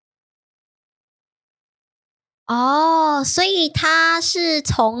 哦，所以他是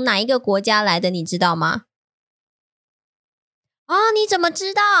从哪一个国家来的？你知道吗？哦，你怎么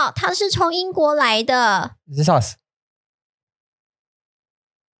知道他是从英国来的？ Is this us?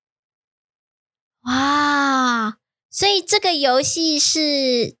 哇，所以这个游戏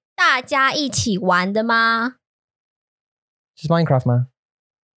是大家一起玩的吗？ Just Minecraft, man.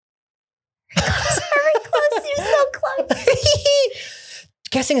 Very close, you're so close.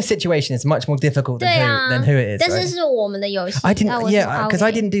 Guessing a situation is much more difficult than 对啊 who it is. 但 right? 是是我们的游戏。 I didn't, That was yeah, our because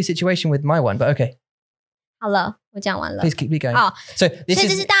I game. didn't do situation with my one, but okay. 好了，我讲完了。 Please keep going. 好， So 所 this 以这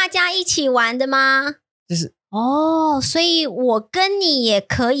是 is 大家一起玩的吗？ this is 哦，所以我跟你也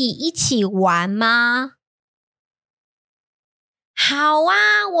可以一起玩吗？好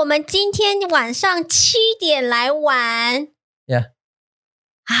啊，我们今天晚上7点来玩。 yeah.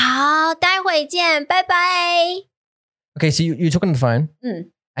 好，待会见，拜拜。 Okay, so you're talking on the phone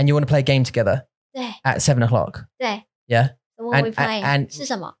嗯， and you want to play a game together 对 at 7:00. 对。 Yeah. What are we And- playing? and- 是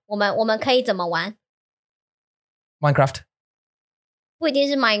什么？我们可以怎么玩？ Minecraft. 不一定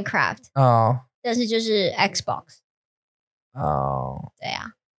是 Minecraft， Oh. 但是就是 Xbox。 Oh. 对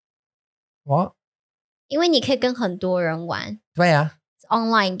啊， What? 因为你可以跟很多人玩 Where?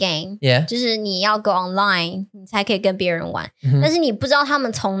 online game， Yeah. 就是你要 go online，你才可以跟别人玩。 Mhm. 但是你不知道他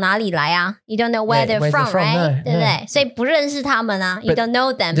们从哪里来啊 ，You don't know where Yeah, they're where they're from, from, right？ no, 对不对？ no. 所以不认识他们啊，You But don't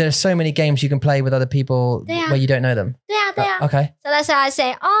know them。 There are so many games you can play with other people 对啊。 where you don't know them. 对啊，对啊。 Okay. So that's why I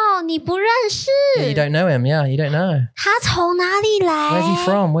say，哦，你不认识 Yeah, you don't know him. Yeah, you don't know. 他从哪里来 Where's he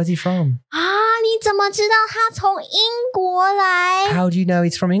from? Where's he from? 啊？你怎么知道他从英国来？ How do you know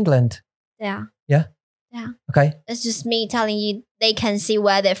he's from England? 对啊， Yeah. 对啊。 Okay. It's just me telling you they can see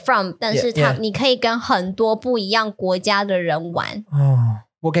where they're from， 但是 Yeah. 你可以跟很多不一样国家的人玩。 Oh,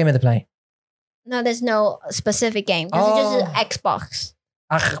 what game are they playing? No, there's no specific game，但是就是 Xbox。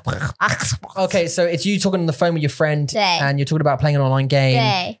 Okay, so it's you talking on the phone with your friend, 对。 and you're talking about playing an online game.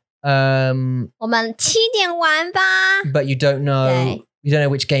 对， Um, 我们7点玩吧。 but you don't know. 对。 You don't know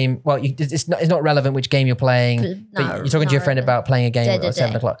which game. Well, it's not relevant which game you're playing. But you're talking to your friend about playing a game 对， at 对，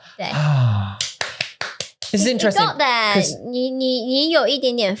 7:00. 对。 This is You interesting. got that？ 'cause- 你有一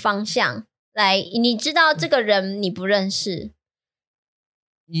点点方向，来，你知道这个人你不认识，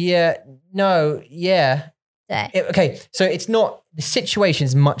 Yeah. No. Yeah. 对 Okay. So it's not the situation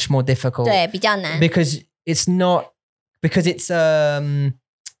is much more difficult 对，比较难。 because it's not because it's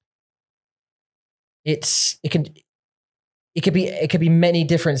it could be many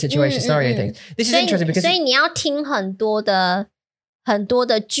different situations scenario things. This is 所以 interesting because 所以你要听很多的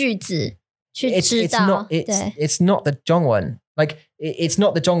句子去 it's 知 it's 道 not，对 it's not the Zhongwen. Like it's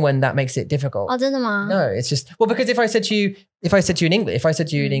not the Zhongwen that makes it difficult. 哦，真的吗？ No, it's just because if I said to you in English, if I said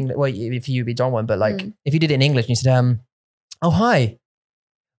to you in English, well, if you would be Zhongwen, but like if you did it in English and you said, oh hi,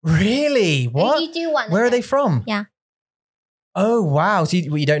 really? What? You do want Where are they from? Yeah. Oh wow! So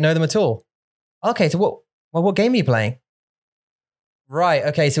you don't know them at all? Okay, so what game are you playing? Right.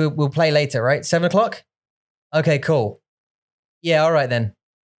 Okay, so we'll play later, right? 7:00. Okay, cool. Yeah. All right then.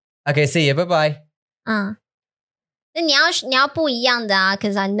 Okay. See you. Bye bye. 嗯，那你要不一样的啊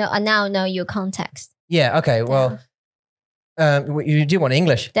 ，cause I now know your context。 Yeah. Okay. Well, you do want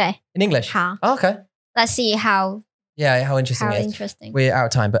English? 对， In English? 好 Oh, okay. ，Let's see how Yeah. How interesting it is. interesting。 We're out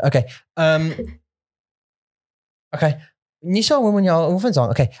of time, but okay. Okay. 你说我们要5分钟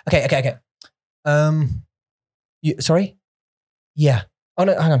Okay. Sorry? Yeah. Oh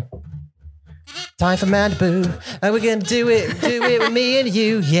no, hang on. Time for Mandaboo. And we're gonna do it with me and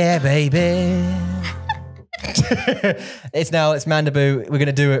you. Yeah, baby. It's Mandaboo. We're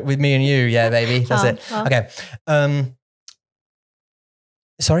gonna do it with me and you. Yeah, baby. That's it. Oh. Okay.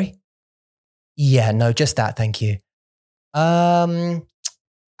 Sorry? Yeah, no, just that, thank you.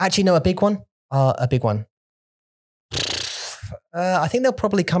 Actually, no, a big one. A big one. I think they'll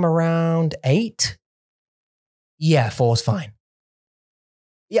probably come around 8. Yeah, 4's fine.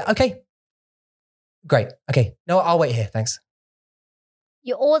 Yeah, okay. Great. Okay. No, I'll wait here. Thanks.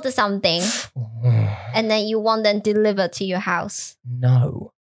 You order something and then you want them delivered to your house.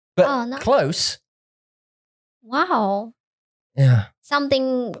 No. But Oh, no. close. Wow. Yeah.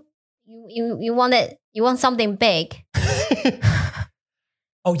 Something you want something big.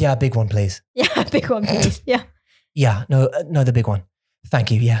 Oh, yeah, a big one, please. Yeah, big one, please. Yeah. Yeah, no, the big one.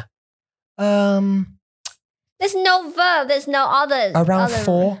 Thank you, yeah. There's no verb. There's no other. Around other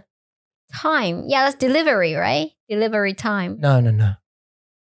 4? Time. Yeah, that's delivery, right? Delivery time. No.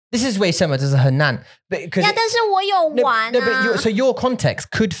 This is 为什么这是很难 because Yeah, 但是我有玩 no, but so your context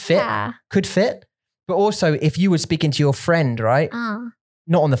could fit, but also if you were speaking to your friend, right?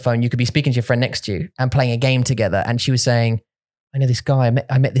 Not on the phone, you could be speaking to your friend next to you and playing a game together, and she was saying, "I know this guy.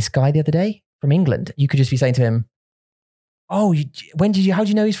 I met this guy the other day from England." You could just be saying to him, "Oh, how do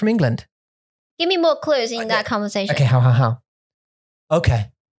you know he's from England?" Give me more clues in that conversation. Okay, how? Okay.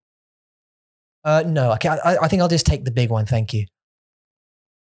 No, okay. I think I'll just take the big one. Thank you.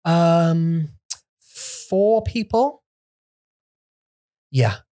 4 people.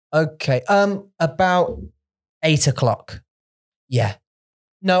 Yeah. Okay. About 8 o'clock. Yeah.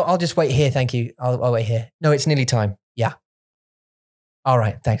 No, I'll just wait here. Thank you. I'll wait here. No, it's nearly time. Yeah. All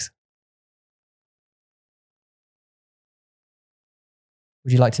right. Thanks.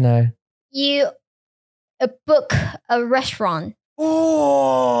 Would you like to know? You book a restaurant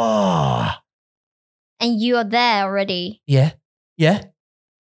Oh. and you are there already. Yeah.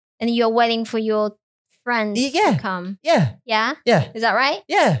 And you're waiting for your friends Yeah. to come. Yeah. Yeah? Yeah. Is that right?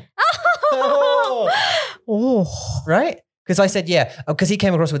 Yeah. Oh. Right? Because I said, yeah. Because he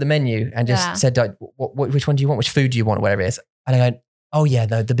came across with the menu and just said, which one do you want? Which food do you want? Whatever it is. And I go, oh, yeah,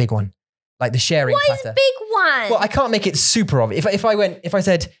 the big one. Like the sharing What platter. is big one? Well, I can't make it super obvious. If I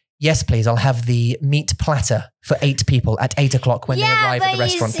said, yes, please, I'll have the meat platter for 8 people at 8 o'clock when they arrive at the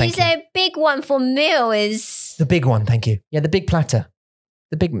restaurant. Thank you. You say big one for meal is... The big one, thank you. Yeah, the big platter.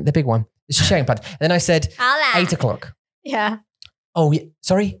 The big one. It's a sharing platter. And then I said, 8 o'clock. Yeah. Oh,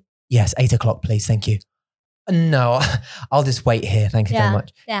 sorry? Yes, 8 o'clock, please. Thank you. No, I'll just wait here. Thank you very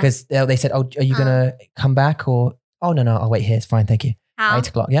much. Because they said, oh, are you going to come back? Or, oh, no, I'll wait here. It's fine. Thank you. 8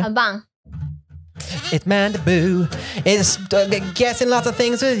 o'clock, yeah? 很棒. It's Mandaboo. It's guessing lots of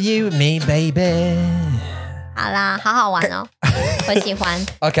things with you, me, baby. 好啦，好好玩哦，我喜欢。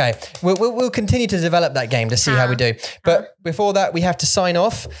Okay, we'll continue to develop that game to see how we do. But before that, we have to sign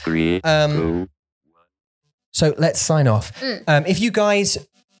off. 3, 2, So let's sign off. If you guys,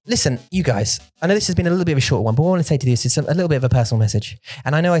 listen, you guys, I know this has been a little bit of a short one, but what I want to say to this is a little bit of a personal message.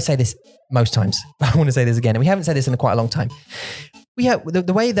 And I know I say this most times, but I want to say this again. And we haven't said this in quite a long time. We have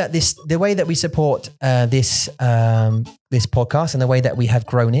the way that we support this podcast and the way that we have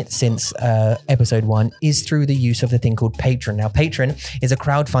grown it since episode 1 is through the use of the thing called Patreon. Now, Patreon is a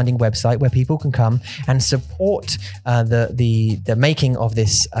crowdfunding website where people can come and support the making of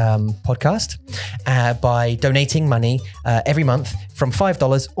this podcast by donating money every month from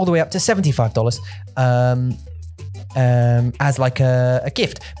 $5 all the way up to $75. As like a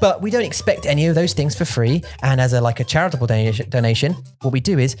gift, but we don't expect any of those things for free. And as a charitable donation, what we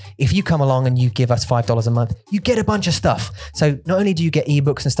do is if you come along and you give us $5 a month, you get a bunch of stuff. So not only do you get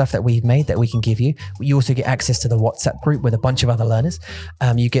ebooks and stuff that we've made that we can give you, you also get access to the WhatsApp group with a bunch of other learners.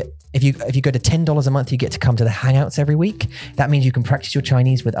 You get if you go to $10 a month, you get to come to the Hangouts every week. That means you can practice your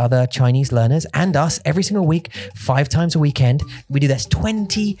Chinese with other Chinese learners and us every single week, 5 times a weekend. We do this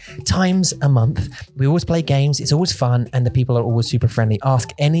 20 times a month. We always play games. It's always fun, and the people are always super friendly. Ask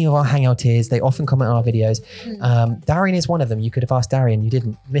any of our Hangouteers. They often comment on our videos. Darian is one of them. You could have asked Darian. You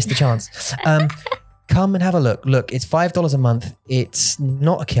didn't. Missed the chance. Come and have a look. Look, it's $5 a month. It's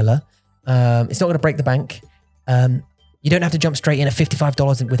not a killer. It's not going to break the bank. You don't have to jump straight in at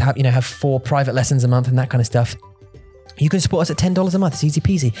 $55 and have 4 private lessons a month and that kind of stuff. You can support us at $10 a month. It's easy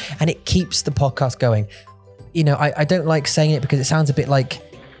peasy. And it keeps the podcast going. I don't like saying it because it sounds a bit like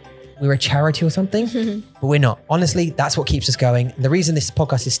we're a charity or something, but we're not. Honestly, that's what keeps us going. The reason this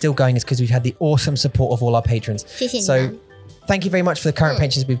podcast is still going is because we've had the awesome support of all our patrons. So thank you very much for the current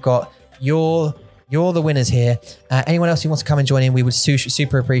patrons we've got. You're the winners here. Anyone else who wants to come and join in, we would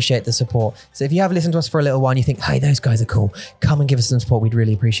super appreciate the support. So if you have listened to us for a little while and you think, hey, those guys are cool, come and give us some support. We'd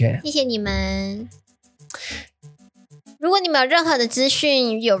really appreciate it. 谢谢你们。如果你们有任何的资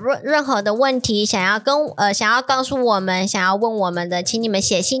讯，有任何的问题想要告诉我们，想要问我们的，请你们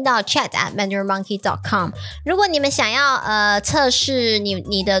写信到 chat@mandarinmonkey.com。如果你们想要测试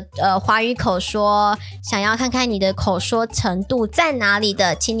你的华语口说，想要看看你的口说程度在哪里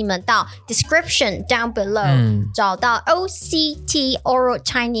的，请你们到 description down below、找到 OCT Oral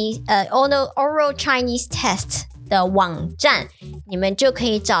Chinese Test 的网站，你们就可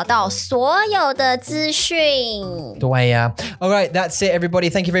以找到所有的资讯。对呀。All right, that's it, everybody.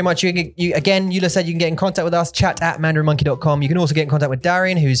 Thank you very much. Eula said you can get in contact with us, chat@mandarinmonkey.com. You can also get in contact with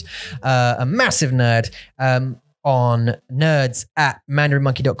Darian, who's a massive nerd, on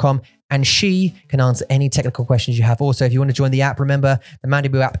nerds@mandarinmonkey.com. and she can answer any technical questions you have. Also, if you want to join the app, remember the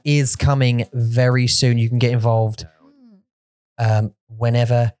Mandiboo app is coming very soon. You can get involved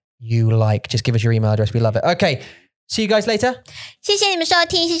whenever you like. Just give us your email address. We love it. Okay, see you guys later. 谢谢你们收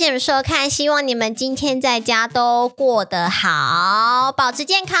听，谢谢你们收看，希望你们今天在家都过得好，保持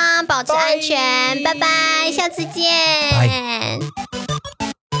健康，保持安全，拜拜，下次见。拜。